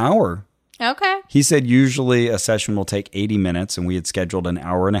full hour. Okay. He said usually a session will take 80 minutes, and we had scheduled an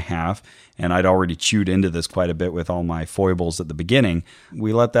hour and a half, and I'd already chewed into this quite a bit with all my foibles at the beginning.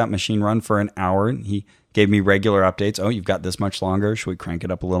 We let that machine run for an hour, and he gave me regular updates. Oh, you've got this much longer. Should we crank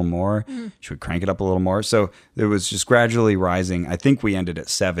it up a little more? Should we crank it up a little more? So it was just gradually rising. I think we ended at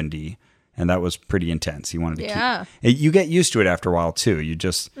 70, and that was pretty intense. He wanted to keep... You get used to it after a while, too. You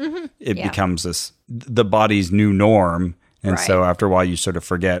just... It becomes the body's new norm. And so after a while, you sort of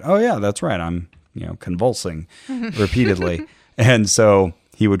forget, oh, yeah, that's right. I'm, convulsing repeatedly. And so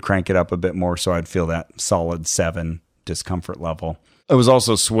he would crank it up a bit more so I'd feel that solid 7 discomfort level. I was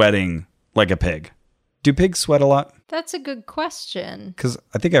also sweating like a pig. Do pigs sweat a lot? That's a good question. Because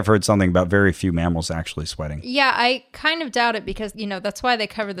I think I've heard something about very few mammals actually sweating. Yeah, I kind of doubt it because, that's why they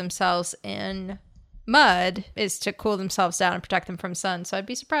cover themselves in mud, is to cool themselves down and protect them from sun. So I'd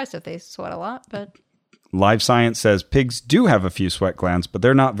be surprised if they sweat a lot, but... Live Science says pigs do have a few sweat glands, but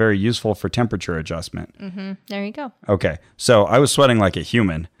they're not very useful for temperature adjustment. There you go. Okay, so I was sweating like a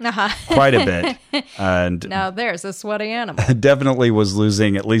human quite a bit. And now there's a sweaty animal. Definitely was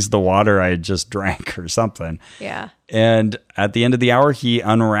losing at least the water I had just drank or something. Yeah. And at the end of the hour, he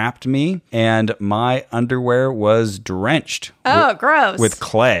unwrapped me, and my underwear was drenched. Oh, gross. With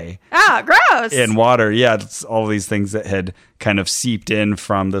clay. Oh, gross. In water. Yeah, it's all these things that had kind of seeped in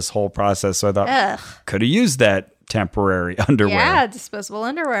from this whole process. So I thought, could have used that temporary underwear. Yeah, disposable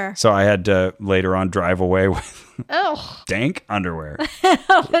underwear. So I had to later on drive away with dank underwear.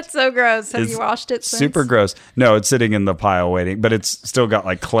 Oh, that's so gross. Have you washed it since? Super gross. No, it's sitting in the pile waiting, but it's still got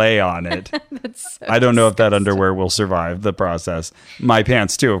like clay on it. That's so I don't know if that underwear will survive the process. My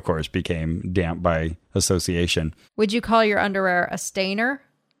pants too, of course, became damp by association. Would you call your underwear a stainer?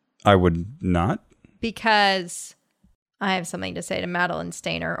 I would not. Because I have something to say to Madeline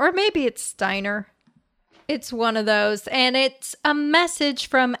Stainer, or maybe it's Steiner. It's one of those, and it's a message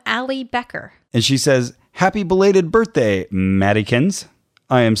from Allie Becker. And she says, happy belated birthday, Maddykins.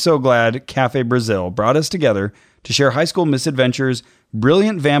 I am so glad Cafe Brazil brought us together to share high school misadventures,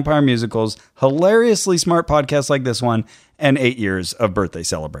 brilliant vampire musicals, hilariously smart podcasts like this one, and 8 years of birthday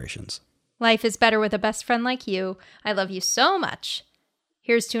celebrations. Life is better with a best friend like you. I love you so much.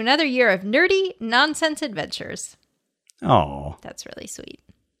 Here's to another year of nerdy nonsense adventures. Oh, that's really sweet.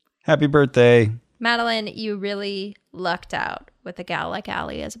 Happy birthday. Madeline, you really lucked out with a gal like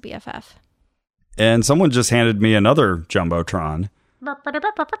Allie as a BFF. And someone just handed me another Jumbotron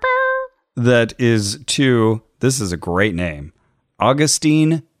that is to, this is a great name,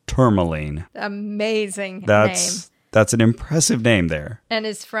 Augustine Tourmaline. Amazing name. That's an impressive name there. And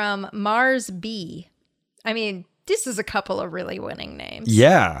is from Mars B. I mean, this is a couple of really winning names.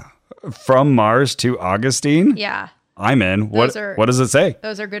 Yeah. From Mars to Augustine? Yeah. I'm in. What does it say?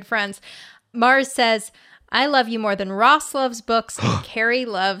 Those are good friends. Mars says, I love you more than Ross loves books and Carrie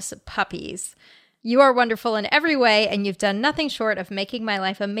loves puppies. You are wonderful in every way, and you've done nothing short of making my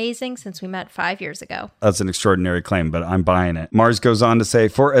life amazing since we met 5 years ago. That's an extraordinary claim, but I'm buying it. Mars goes on to say,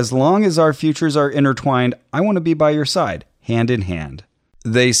 for as long as our futures are intertwined, I want to be by your side, hand in hand.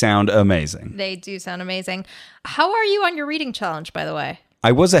 They sound amazing. They do sound amazing. How are you on your reading challenge, by the way?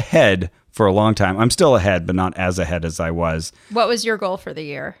 I was ahead for a long time. I'm still ahead, but not as ahead as I was. What was your goal for the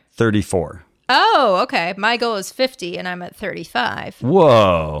year? 34. Oh, okay. My goal is 50, and I'm at 35.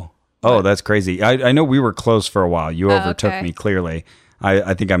 Whoa. Oh, that's crazy. I know we were close for a while. You overtook me, clearly.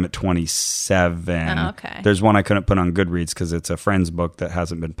 I think I'm at 27. Oh, okay. There's one I couldn't put on Goodreads because it's a friend's book that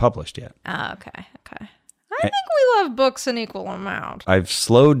hasn't been published yet. Oh, okay. I think we love books an equal amount. I've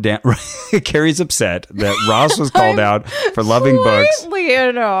slowed down. Carrie's upset that Ross was called out for loving books.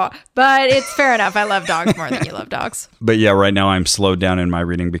 But it's fair enough. I love dogs more than you love dogs. But yeah, right now I'm slowed down in my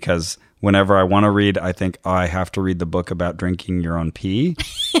reading because whenever I want to read, I think, I have to read the book about drinking your own pee.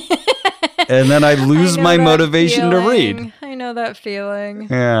 And then I lose my motivation to read. I know that feeling.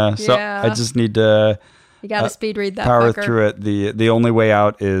 Yeah. So I just need to... You got to speed read that power fucker. Through it. The only way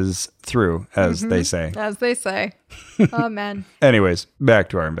out is through, as they say. As they say. Oh, man. Anyways, back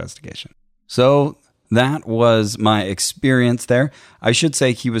to our investigation. So that was my experience there. I should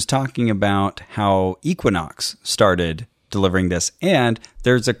say he was talking about how Equinox started delivering this, and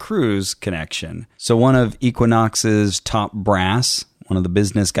there's a cruise connection. So one of Equinox's top brass, one of the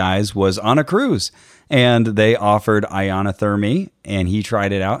business guys, was on a cruise. And they offered ionithermie, and he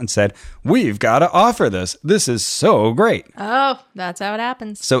tried it out and said, we've got to offer this. This is so great. Oh, that's how it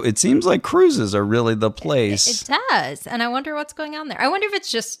happens. So it seems like cruises are really the place. It does. And I wonder what's going on there. I wonder if it's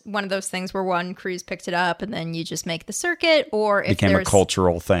just one of those things where one cruise picked it up and then you just make the circuit, or if it became a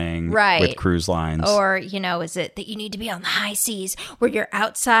cultural thing with cruise lines. Or, is it that you need to be on the high seas where you're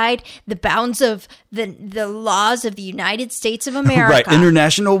outside the bounds of the laws of the United States of America? Right.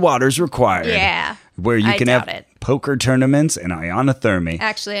 International waters required. Yeah. Where you can have poker tournaments and ionithermie.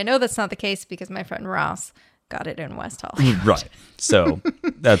 Actually, I know that's not the case because my friend Ross got it in West Hollywood. Right. So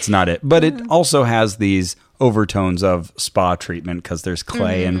that's not it. But it also has these overtones of spa treatment because there's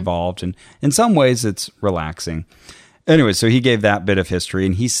clay involved. And in some ways, it's relaxing. Anyway, so he gave that bit of history.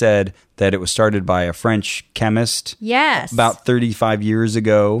 And he said that it was started by a French chemist. Yes. About 35 years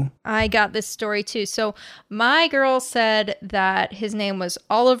ago. I got this story too. So my girl said that his name was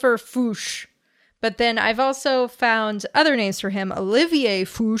Oliver Fouche. But then I've also found other names for him: Olivier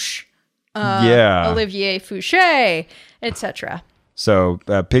Fouche, Olivier Fouché, etc. So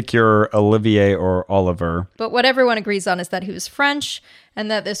pick your Olivier or Oliver. But what everyone agrees on is that he was French and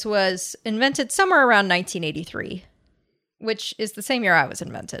that this was invented somewhere around 1983, which is the same year I was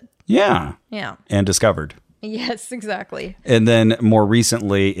invented. Yeah. Yeah. And discovered. Yes, exactly. And then more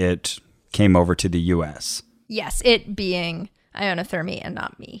recently, it came over to the U.S. Yes, it being Ionithermie and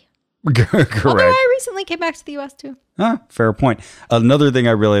not me. Correct. Although I recently came back to the U.S. too. Fair point. Another thing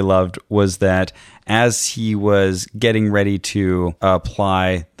I really loved was that as he was getting ready to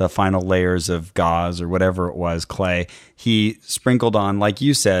apply the final layers of gauze or whatever it was, clay, he sprinkled on, like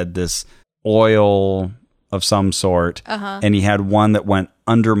you said, this oil of some sort. And he had one that went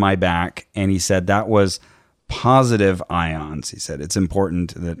under my back. And he said that was positive ions. He said it's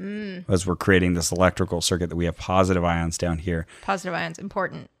important that as we're creating this electrical circuit that we have positive ions down here. Positive ions,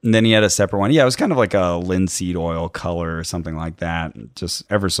 important. And then he had a separate one. Yeah, it was kind of like a linseed oil color or something like that. Just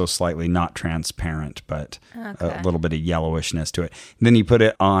ever so slightly, not transparent, but a little bit of yellowishness to it. And then he put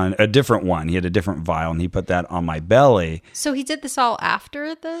it on a different one. He had a different vial, and he put that on my belly. So he did this all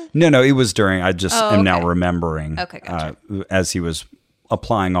after the... No, it was during. I just am now remembering gotcha. As he was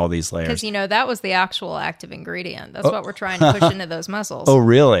applying all these layers. Because, that was the actual active ingredient. That's what we're trying to push into those muscles. Oh,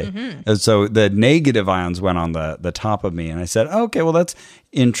 really? And so the negative ions went on the top of me. And I said, okay, well, that's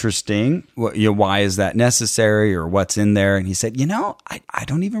interesting. Why is that necessary, or what's in there? And he said, I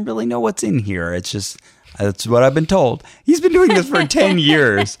don't even really know what's in here. It's just, that's what I've been told. He's been doing this for 10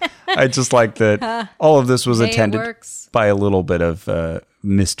 years. I just like that all of this was attended by a little bit of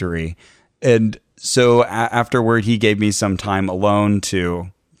mystery. And so afterward, he gave me some time alone to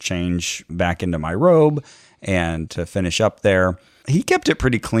change back into my robe and to finish up there. He kept it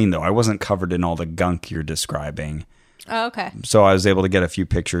pretty clean, though. I wasn't covered in all the gunk you're describing. Oh, okay. So I was able to get a few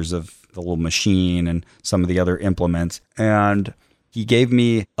pictures of the little machine and some of the other implements. And he gave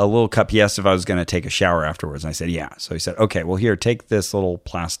me a little cup. He asked if I was going to take a shower afterwards. And I said, yeah. So he said, okay, well, here, take this little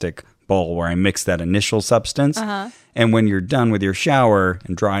plastic bowl where I mix that initial substance. And when you're done with your shower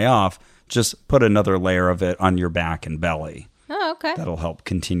and dry off, just put another layer of it on your back and belly. Oh, okay. That'll help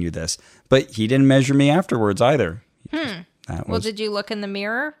continue this. But he didn't measure me afterwards either. Well, did you look in the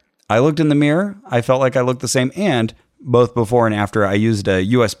mirror? I looked in the mirror. I felt like I looked the same. And both before and after, I used a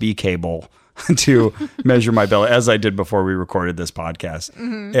USB cable to measure my belly, as I did before we recorded this podcast.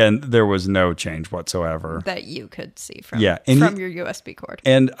 And there was no change whatsoever. That you could see from, your USB cord.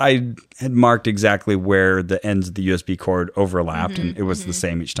 And I had marked exactly where the ends of the USB cord overlapped, and it was the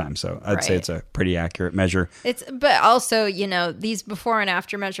same each time. So I'd say it's a pretty accurate measure. But also, these before and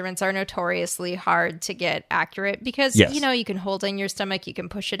after measurements are notoriously hard to get accurate because, you can hold in your stomach, you can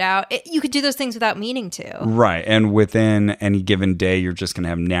push it out. You could do those things without meaning to. Right. And within any given day, you're just going to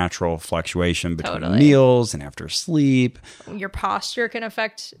have natural fluctuation between meals and after sleep. Your posture can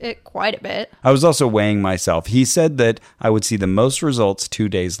affect it quite a bit. I was also weighing myself. He said that I would see the most results 2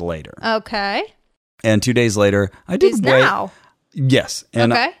 days later. Okay. And 2 days later, I did weigh. Now? Yes.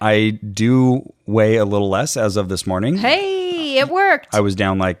 And I do weigh a little less as of this morning. Hey, it worked. I was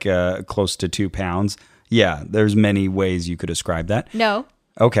down like close to 2 pounds. Yeah, there's many ways you could describe that. No.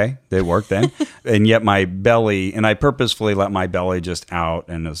 Okay, they work then. And yet my belly, and I purposefully let my belly just out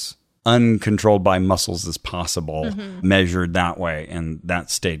and as uncontrolled by muscles as possible, measured that way, and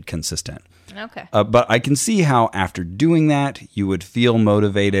that stayed consistent. Okay. But I can see how after doing that, you would feel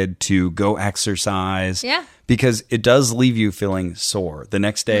motivated to go exercise. Yeah. Because it does leave you feeling sore. The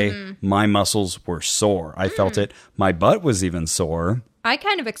next day, my muscles were sore. I felt it. My butt was even sore. I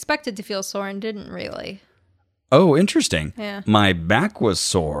kind of expected to feel sore and didn't really. Oh, interesting. Yeah. My back was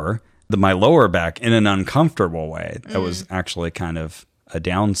sore, my lower back, in an uncomfortable way. That was actually kind of a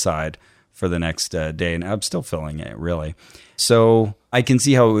downside for the next day, and I'm still feeling it, really. So I can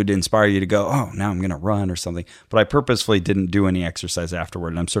see how it would inspire you to go, oh, now I'm going to run or something. But I purposefully didn't do any exercise afterward,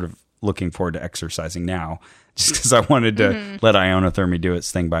 and I'm sort of looking forward to exercising now just because I wanted to let ionithermie do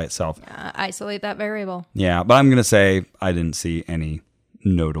its thing by itself. Isolate that variable. Yeah, but I'm going to say I didn't see any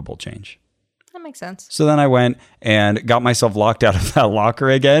notable change. That makes sense. So then I went and got myself locked out of that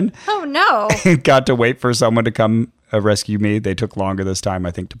locker again. Oh, no. Got to wait for someone to come rescue me. They took longer this time,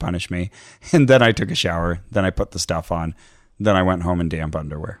 I think, to punish me. And then I took a shower. Then I put the stuff on. Then I went home in damp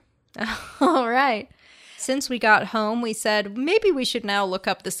underwear. All right. Since we got home, we said maybe we should now look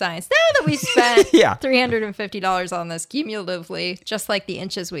up the science. Now that we spent $350 on this cumulatively, just like the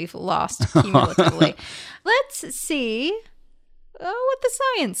inches we've lost cumulatively, let's see what the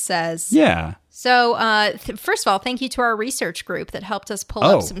science says. Yeah. So, first of all, thank you to our research group that helped us pull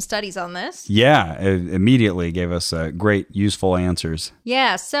up some studies on this. Yeah, it immediately gave us great, useful answers.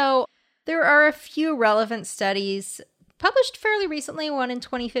 Yeah, so there are a few relevant studies published fairly recently, one in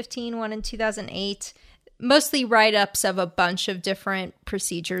 2015, one in 2008. Mostly write-ups of a bunch of different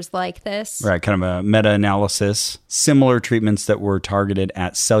procedures like this. Right, kind of a meta-analysis, similar treatments that were targeted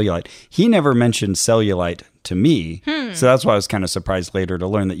at cellulite. He never mentioned cellulite to me, so that's why I was kind of surprised later to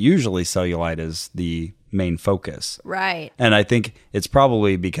learn that usually cellulite is the main focus. Right. And I think it's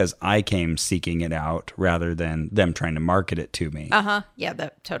probably because I came seeking it out rather than them trying to market it to me. Uh-huh. Yeah,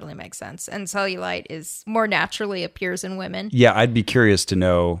 that totally makes sense. And cellulite is more naturally appears in women. Yeah, I'd be curious to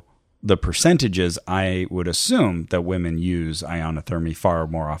know the percentages. I would assume that women use ionithermie far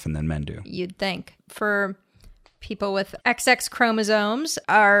more often than men do. You'd think. For people with XX chromosomes,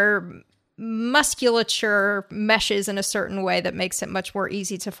 our musculature meshes in a certain way that makes it much more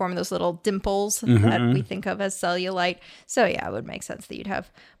easy to form those little dimples that we think of as cellulite. So yeah, it would make sense that you'd have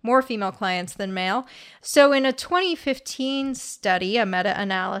more female clients than male. So in a 2015 study, a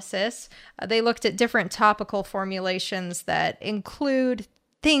meta-analysis, they looked at different topical formulations that include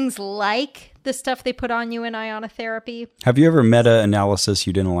things like the stuff they put on you in ionotherapy. Have you ever meta-analysis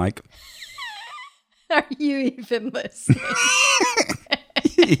you didn't like? Are you even listening?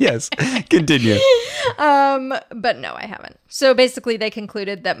 Yes, continue. But no, I haven't. So basically they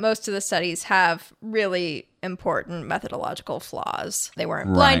concluded that most of the studies have really important methodological flaws. They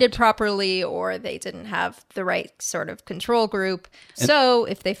weren't blinded properly, or they didn't have the right sort of control group. So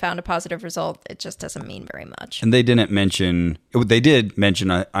if they found a positive result, it just doesn't mean very much. And they did mention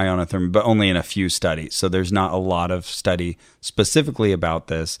ionithermie, but only in a few studies. So there's not a lot of study specifically about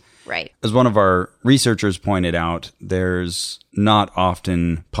this. Right. As one of our researchers pointed out, there's not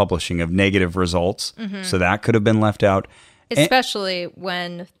often publishing of negative results. So that could have been left out. Especially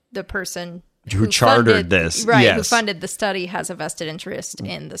when the person who chartered this, who funded the study, has a vested interest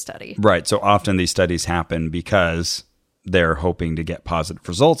in the study. Right. So often these studies happen because they're hoping to get positive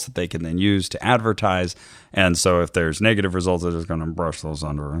results that they can then use to advertise. And so if there's negative results, they're just going to brush those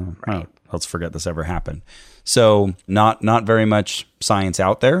under. Right. Let's forget this ever happened. So not very much science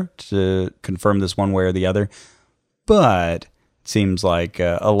out there to confirm this one way or the other. But it seems like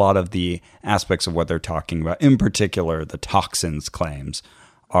a lot of the aspects of what they're talking about, in particular the toxins claims,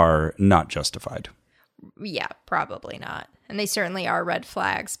 are not justified. Yeah, probably not. And they certainly are red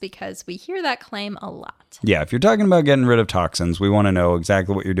flags because we hear that claim a lot. Yeah, if you're talking about getting rid of toxins, we want to know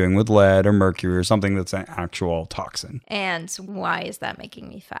exactly what you're doing with lead or mercury or something that's an actual toxin. And why is that making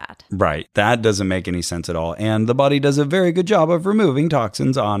me fat? Right. That doesn't make any sense at all. And the body does a very good job of removing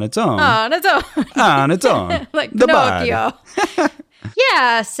toxins on its own. On its own. On its own. Like the Pinocchio.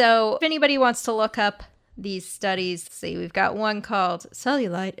 Yeah, so if anybody wants to look up these studies, see, we've got one called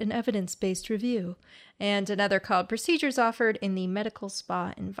Cellulite, an Evidence-Based Review, and another called Procedures Offered in the Medical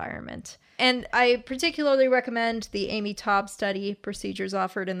Spa Environment. And I particularly recommend the Amy Taub study, Procedures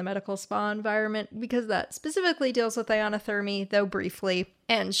Offered in the Medical Spa Environment, because that specifically deals with ionithermie, though briefly.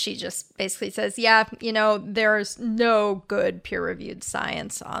 And she just basically says, yeah, there's no good peer-reviewed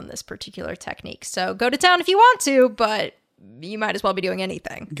science on this particular technique. So go to town if you want to, but you might as well be doing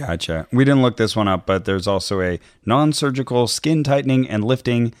anything. Gotcha. We didn't look this one up, but there's also a non-surgical skin tightening and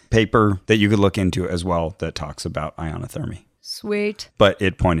lifting paper that you could look into as well that talks about ionithermie. Sweet. But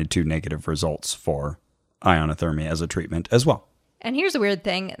it pointed to negative results for ionithermie as a treatment as well. And here's a weird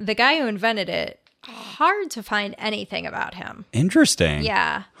thing. The guy who invented it, hard to find anything about him. Interesting.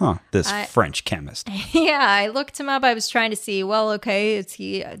 Yeah. Huh. This French chemist. Yeah, I looked him up. I was trying to see, well, okay, does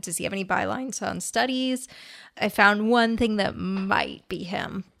he have any bylines on studies? I found one thing that might be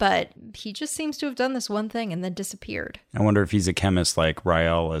him, but he just seems to have done this one thing and then disappeared. I wonder if he's a chemist like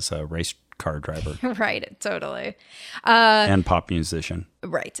Rael is a race car driver. Right, totally. And pop musician.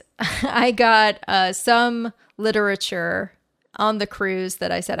 Right. I got some literature on the cruise that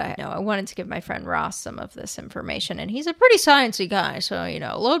I said I wanted to give my friend Ross some of this information. And he's a pretty sciencey guy, so,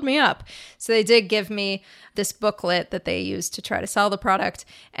 load me up. So they did give me this booklet that they used to try to sell the product.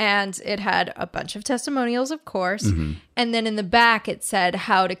 And it had a bunch of testimonials, of course. Mm-hmm. And then in the back, it said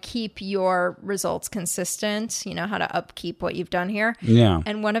how to keep your results consistent, how to upkeep what you've done here. Yeah.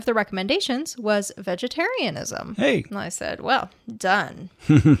 And one of the recommendations was vegetarianism. Hey. And I said, well, done.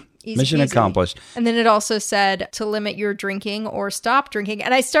 Easy Mission peasy. accomplished. And then it also said to limit your drinking or stop drinking.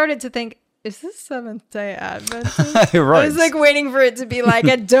 And I started to think, is this Seventh-day Adventist? Right. I was like waiting for it to be like,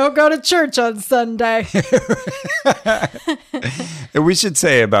 and don't go to church on Sunday. We should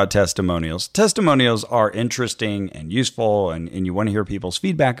say about testimonials. Testimonials are interesting and useful, and you want to hear people's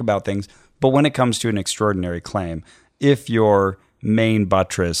feedback about things. But when it comes to an extraordinary claim, if your main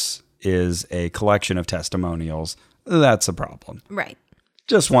buttress is a collection of testimonials, that's a problem. Right.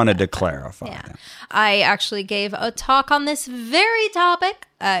 Just wanted to clarify that. I actually gave a talk on this very topic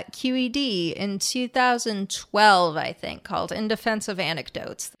at QED in 2012, I think, called In Defense of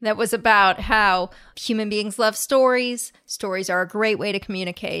Anecdotes. That was about how human beings love stories. Stories are a great way to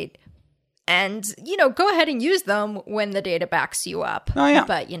communicate. And, go ahead and use them when the data backs you up. Oh, yeah.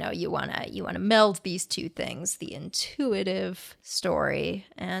 But, you want to meld these two things, the intuitive story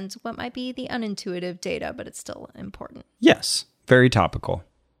and what might be the unintuitive data, but it's still important. Yes. Very topical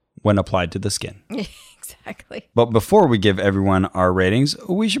when applied to the skin. Exactly. But before we give everyone our ratings,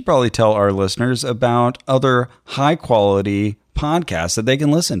 we should probably tell our listeners about other high-quality podcasts that they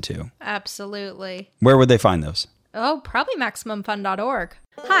can listen to. Absolutely. Where would they find those? Oh, probably MaximumFun.org.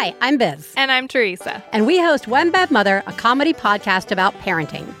 Hi, I'm Biz. And I'm Teresa. And we host One Bad Mother, a comedy podcast about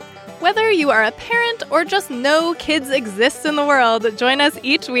parenting. Whether you are a parent or just know kids exist in the world, join us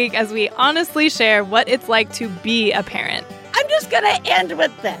each week as we honestly share what it's like to be a parent. I'm just going to end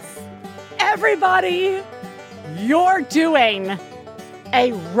with this. Everybody, you're doing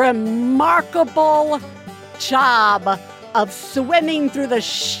a remarkable job of swimming through the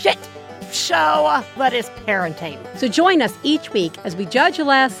shit show that is parenting. So join us each week as we judge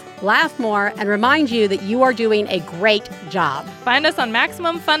less, laugh more, and remind you that you are doing a great job. Find us on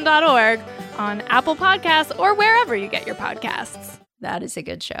MaximumFun.org, on Apple Podcasts, or wherever you get your podcasts. That is a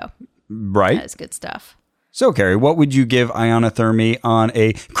good show. Right. That is good stuff. So, Carrie, what would you give Ionithermie on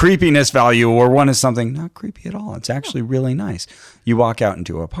a creepiness value, or one is something not creepy at all? It's actually really nice. You walk out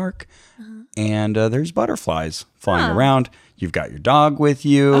into a park, and there's butterflies flying around. You've got your dog with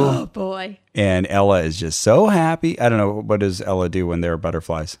you. Oh, boy. And Ella is just so happy. I don't know, what does Ella do when there are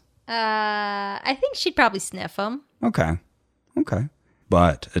butterflies? I think she'd probably sniff them. Okay.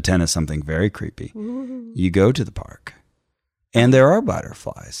 But attend to something very creepy. Ooh. You go to the park, and there are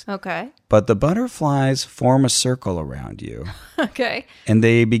butterflies. Okay. But the butterflies form a circle around you. Okay. And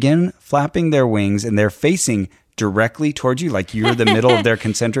they begin flapping their wings, and they're facing directly towards you, like you're the middle of their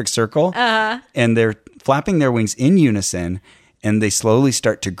concentric circle. Uh-huh. And they're flapping their wings in unison, and they slowly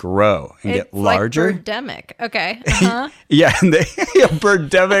start to grow and get larger. Like Birdemic. Okay. Uh-huh. Yeah, and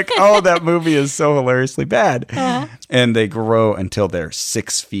Birdemic. Oh, that movie is so hilariously bad. Uh-huh. And they grow until they're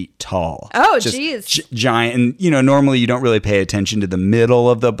 6 feet tall. Oh, geez. Giant. And, normally you don't really pay attention to the middle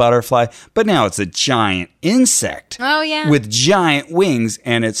of the butterfly, but now it's a giant insect. Oh, yeah. With giant wings,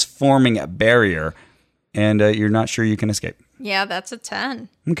 and it's forming a barrier, and you're not sure you can escape. Yeah, that's a 10.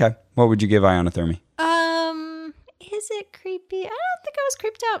 Okay. What would you give Ionithermie? Is it creepy? I don't think I was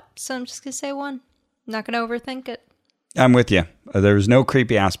creeped out, so I'm just going to say 1. I'm not going to overthink it. I'm with you. There was no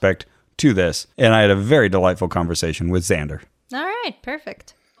creepy aspect to this, and I had a very delightful conversation with Xander. All right,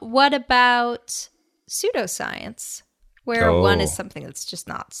 perfect. What about pseudoscience, where 1 is something that's just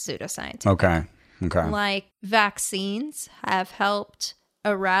not pseudoscientific? Okay. Like vaccines have helped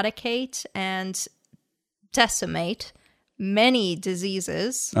eradicate and decimate many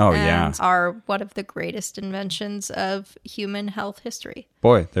diseases. Oh, yeah. Are one of the greatest inventions of human health history.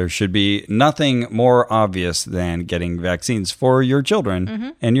 Boy, there should be nothing more obvious than getting vaccines for your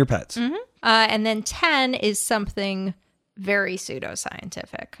children and your pets. Mm-hmm. And then 10 is something very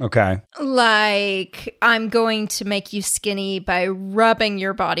pseudoscientific. Okay. Like, I'm going to make you skinny by rubbing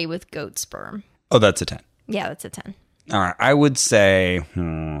your body with goat sperm. Oh, that's a 10. Yeah, that's a 10. All right. I would say...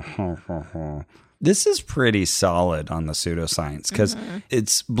 This is pretty solid on the pseudoscience because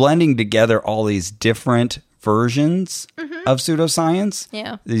it's blending together all these different versions of pseudoscience.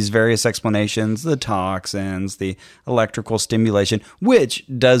 Yeah. These various explanations, the toxins, the electrical stimulation, which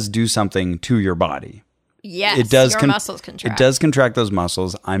does do something to your body. Yes, it does your muscles contract. It does contract those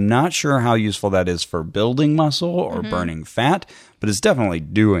muscles. I'm not sure how useful that is for building muscle or burning fat, but it's definitely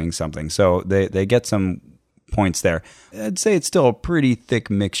doing something. So they get some points there. I'd say it's still a pretty thick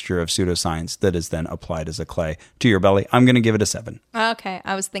mixture of pseudoscience that is then applied as a clay to your belly. I'm going to give it a 7. Okay,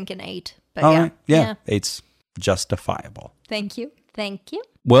 I was thinking 8. But All right. Yeah, 8's justifiable. Thank you.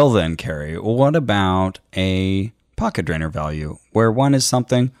 Well then, Carrie, what about a pocket drainer value, where 1 is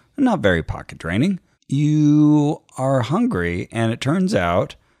something not very pocket draining? You are hungry, and it turns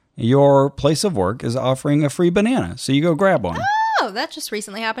out your place of work is offering a free banana, so you go grab one. Oh, that just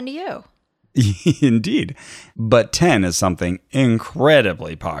recently happened to you. Indeed. But 10 is something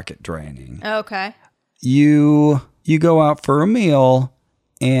incredibly pocket draining. Okay. You go out for a meal,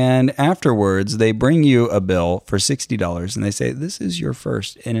 and afterwards they bring you a bill for $60, and they say, this is your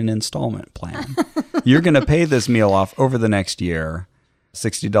first in an installment plan. You're going to pay this meal off over the next year,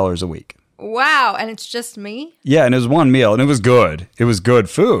 $60 a week. Wow, and it's just me? Yeah, and it was one meal, and it was good. It was good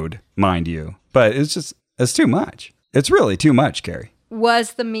food, mind you. But it's too much. It's really too much, Carrie.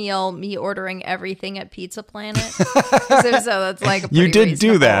 Was the meal me ordering everything at Pizza Planet? So that's like a pretty You did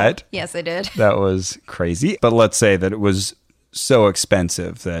reasonable. do that. Yes, I did. That was crazy. But let's say that it was so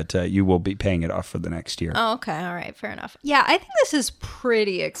expensive that you will be paying it off for the next year. Oh, okay. All right. Fair enough. Yeah, I think this is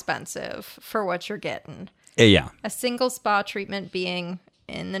pretty expensive for what you're getting. Yeah. A single spa treatment being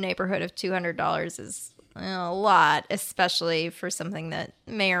in the neighborhood of $200 is a lot, especially for something that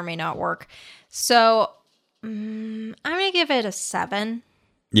may or may not work. So I'm going to give it a 7.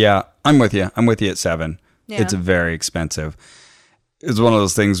 Yeah, I'm with you. I'm with you at 7. Yeah. It's very expensive. It's one of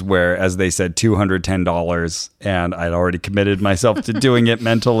those things where, as they said, $210, and I'd already committed myself to doing it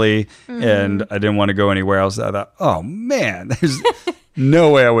mentally, and I didn't want to go anywhere else. I thought, oh man, there's no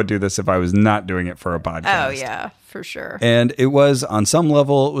way I would do this if I was not doing it for a podcast. Oh, yeah, for sure. And it was, on some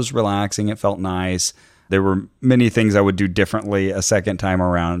level, it was relaxing. It felt nice. There were many things I would do differently a second time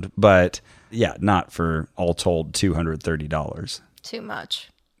around, but yeah, not for all told $230. Too much.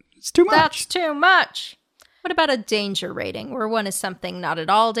 It's too much. That's too much. What about a danger rating, where 1 is something not at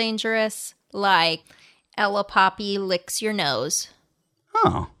all dangerous, like Ella Poppy licks your nose,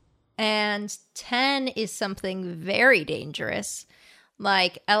 Oh. and 10 is something very dangerous,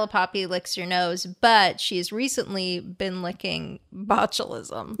 like Ella Poppy licks your nose, but she's recently been licking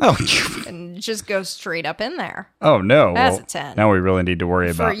botulism. Oh. And just goes straight up in there. Oh, no. That's a 10. Now we really need to worry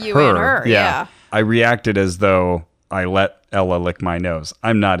about you her. and her, yeah. I reacted as though I let Ella lick my nose.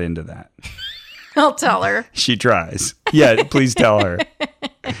 I'm not into that. I'll tell her. She tries. Yeah, please tell her.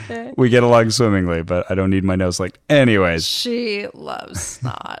 We get along swimmingly, but I don't need my nose licked. Anyways. She loves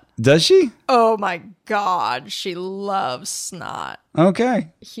snot. Does she? Oh my God, she loves snot.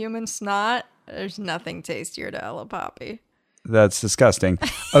 Okay. Human snot, there's nothing tastier to Ella Poppy. That's disgusting.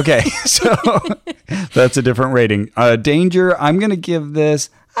 Okay, so that's a different rating. Danger, I'm going to give this,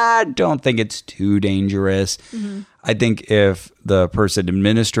 I don't think it's too dangerous. Mm-hmm. I think if the person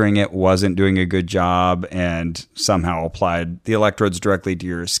administering it wasn't doing a good job and somehow applied the electrodes directly to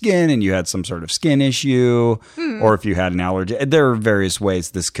your skin and you had some sort of skin issue, or if you had an allergy, there are various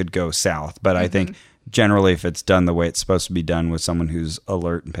ways this could go south. But I think generally if it's done the way it's supposed to be done with someone who's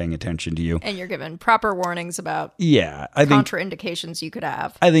alert and paying attention to you. And you're given proper warnings about I think contraindications you could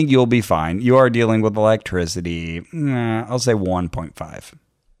have. I think you'll be fine. You are dealing with electricity. I'll say 1.5.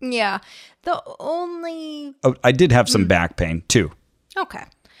 Yeah. The only... Oh, I did have some back pain, too. Okay.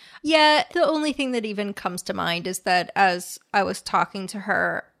 Yeah, the only thing that even comes to mind is that as I was talking to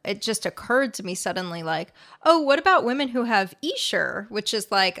her, it just occurred to me suddenly like, oh, what about women who have Esher, which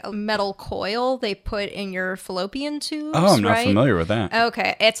is like a metal coil they put in your fallopian tubes, Oh, I'm not right? familiar with that.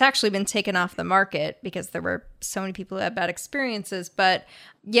 Okay. It's actually been taken off the market because there were so many people who had bad experiences. But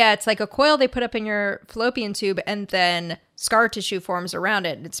yeah, it's like a coil they put up in your fallopian tube and then scar tissue forms around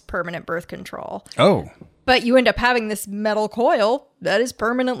it. It's permanent birth control. Oh. But you end up having this metal coil that is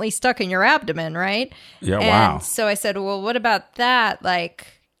permanently stuck in your abdomen, right? Yeah, and wow. So I said, well, what about that? Like,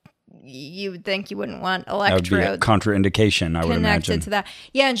 you would think you wouldn't want That would be a electrodes contraindication, I would imagine. connected to that.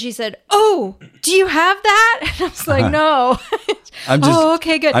 Yeah, and she said, oh, do you have that? And I was like, no. Oh,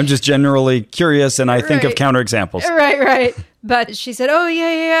 okay, good. I'm just generally curious, and I think of Right. counterexamples. Right. But she said, oh,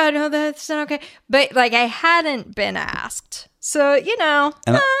 yeah, no, that's not okay. But, like, I hadn't been asked. So,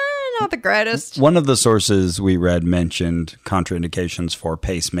 And not the greatest. One of the sources we read mentioned contraindications for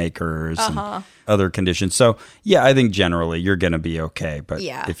pacemakers and other conditions. So, yeah, I think generally you're going to be okay. But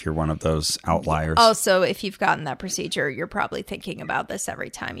Yeah. if you're one of those outliers. Also, if you've gotten that procedure, you're probably thinking about this every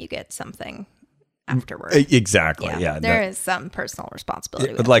time you get something afterward. Exactly, yeah. There is some personal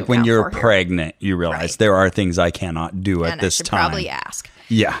responsibility. we have Like to when account you're for here. pregnant, you realize Right. there are things I cannot do at And this I should time. probably ask.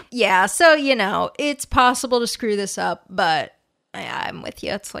 Yeah. Yeah, so, it's possible to screw this up, but I'm with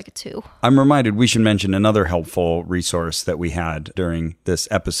you. It's like a 2. I'm reminded we should mention another helpful resource that we had during this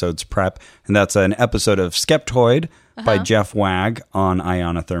episode's prep, and that's an episode of Skeptoid by Jeff Wagg on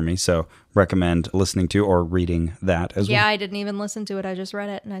Ionithermie. So recommend listening to or reading that as well. Yeah, I didn't even listen to it. I just read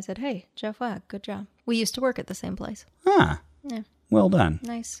it, and I said, hey, Jeff Wagg, good job. We used to work at the same place. Ah, yeah. Well done.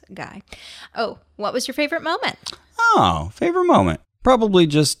 Nice guy. Oh, what was your favorite moment? Oh, favorite moment. Probably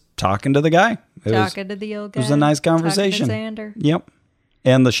just talking to the guy. Talking to the old guy. It was a nice conversation. Talking to Xander. Yep.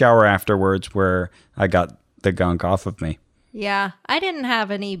 And the shower afterwards where I got the gunk off of me. Yeah, I didn't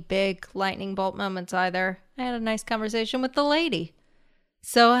have any big lightning bolt moments either. I had a nice conversation with the lady.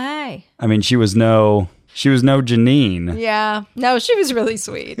 So, hey. I mean, she was no Janine. Yeah. No, she was really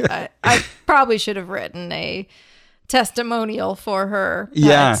sweet. I probably should have written a testimonial for her.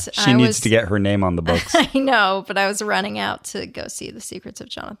 Yeah, she needs to get her name on the books. I know, but I was running out to go see The Secrets of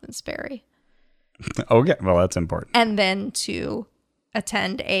Jonathan Sperry. Okay, well, that's important. And then to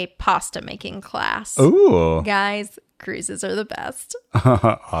attend a pasta making class. Ooh. Guys, cruises are the best.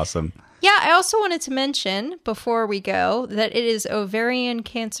 Awesome. Yeah, I also wanted to mention before we go that it is Ovarian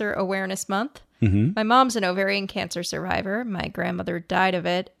Cancer Awareness Month. Mm-hmm. My mom's an ovarian cancer survivor. My grandmother died of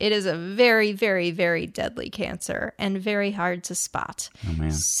it. It is a very, very, very deadly cancer and very hard to spot. Oh,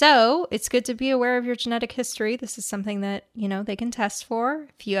 man. So it's good to be aware of your genetic history. This is something that, they can test for.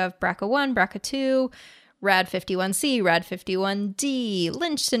 If you have BRCA1, BRCA2, RAD51C, RAD51D,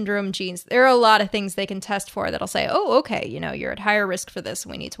 Lynch syndrome genes. There are a lot of things they can test for that'll say, oh, okay, you're at higher risk for this.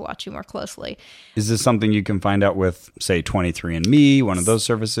 We need to watch you more closely. Is this something you can find out with, say, 23andMe, one of those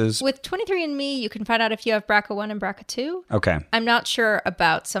services? With 23andMe, you can find out if you have BRCA1 and BRCA2. Okay. I'm not sure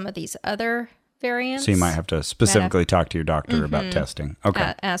about some of these other variants. So you might have to specifically talk to your doctor about testing.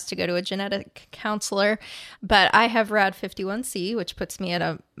 Okay. Asked to go to a genetic counselor. But I have RAD51C, which puts me at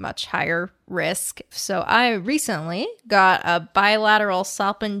a much higher risk. So I recently got a bilateral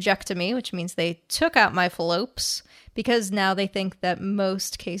salpingectomy, which means they took out my fallopes because now they think that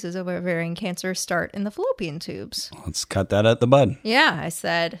most cases of ovarian cancer start in the fallopian tubes. Let's cut that at the bud. Yeah, I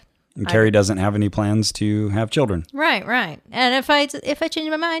said. And Carrie doesn't have any plans to have children. Right. And if I change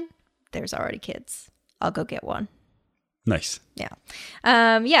my mind, there's already kids. I'll go get one. Nice. Yeah.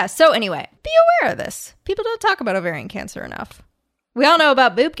 So anyway, be aware of this. People don't talk about ovarian cancer enough. We all know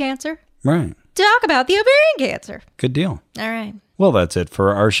about boob cancer. Right. Talk about the ovarian cancer. Good deal. All right. Well, that's it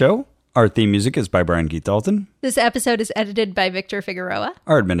for our show. Our theme music is by Brian Keith Dalton. This episode is edited by Victor Figueroa.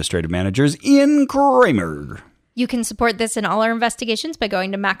 Our administrative manager is Ian Kramer. You can support this and all our investigations by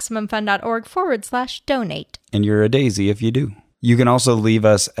going to MaximumFun.org/donate. And you're a daisy if you do. You can also leave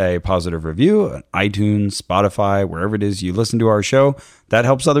us a positive review on iTunes, Spotify, wherever it is you listen to our show. That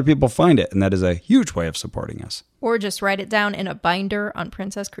helps other people find it, and that is a huge way of supporting us. Or just write it down in a binder on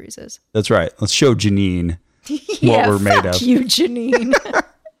Princess Cruises. That's right. Let's show Janine what we're made of. You, Janine.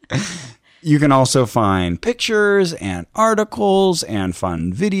 You can also find pictures and articles and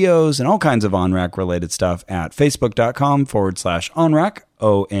fun videos and all kinds of ONRAC related stuff at facebook.com/ONRAC,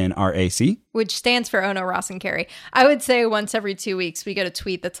 ONRAC. Which stands for Oh No, Ross and Carrie. I would say once every 2 weeks we get a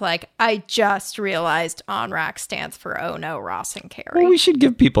tweet that's like, I just realized ONRAC stands for Oh No, Ross and Carrie. Well, we should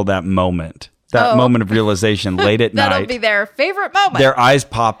give people that moment. That moment of realization late at night. That'll be their favorite moment. Their eyes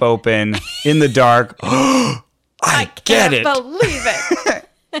pop open in the dark. I get it. I can't believe it.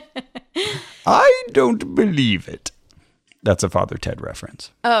 I don't believe it. That's a Father Ted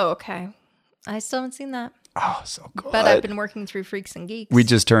reference. Oh, okay. I still haven't seen that. Oh, so good. But I've been working through Freaks and Geeks. We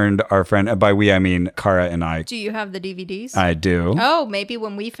just turned our friend, by we I mean Cara and I. Do you have the DVDs? I do. Oh, maybe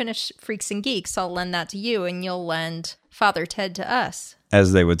when we finish Freaks and Geeks, I'll lend that to you and you'll lend Father Ted to us.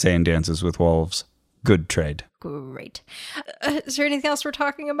 As they would say in Dances with Wolves, good trade. Great. Is there anything else we're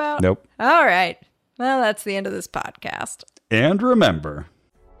talking about? Nope. All right. Well, that's the end of this podcast. And remember,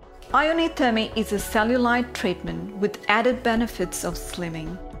 Ionithermie is a cellulite treatment with added benefits of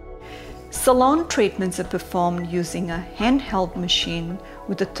slimming. Salon treatments are performed using a handheld machine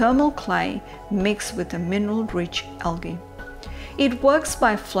with a thermal clay mixed with a mineral-rich algae. It works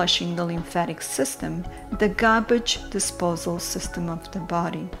by flushing the lymphatic system, the garbage disposal system of the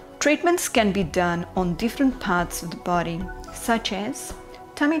body. Treatments can be done on different parts of the body, such as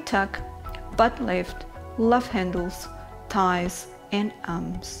tummy tuck, butt lift, love handles, thighs, and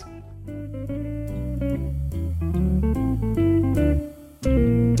arms.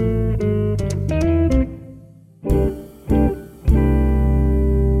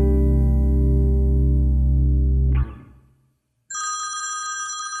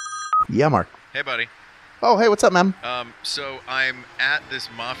 Yeah, Mark. Hey, buddy. Oh, hey, what's up, man? So I'm at this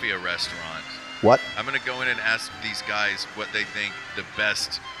mafia restaurant, What? I'm going to go in and ask these guys what they think the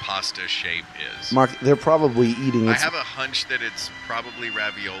best pasta shape is. Mark, they're probably eating I it. have a hunch that it's probably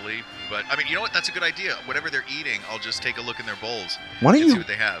ravioli, but I mean, you know what? That's a good idea. Whatever they're eating, I'll just take a look in their bowls Why don't and you see what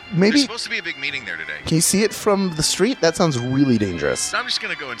they have. maybe- There's supposed to be a big meeting there today. Can you see it from the street? That sounds really dangerous. So I'm just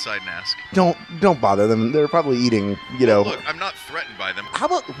going to go inside and ask. Don't bother them. They're probably eating, Look, I'm not threatened by them. How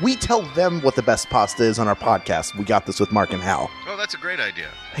about we tell them what the best pasta is on our podcast? We got this with Mark and Hal. Oh, that's a great idea.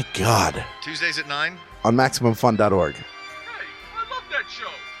 Thank God. Tuesdays at 9? On MaximumFun.org. Hey, I love that show.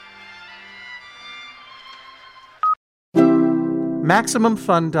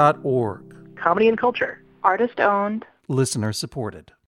 MaximumFun.org. Comedy and culture. Artist owned. Listener supported.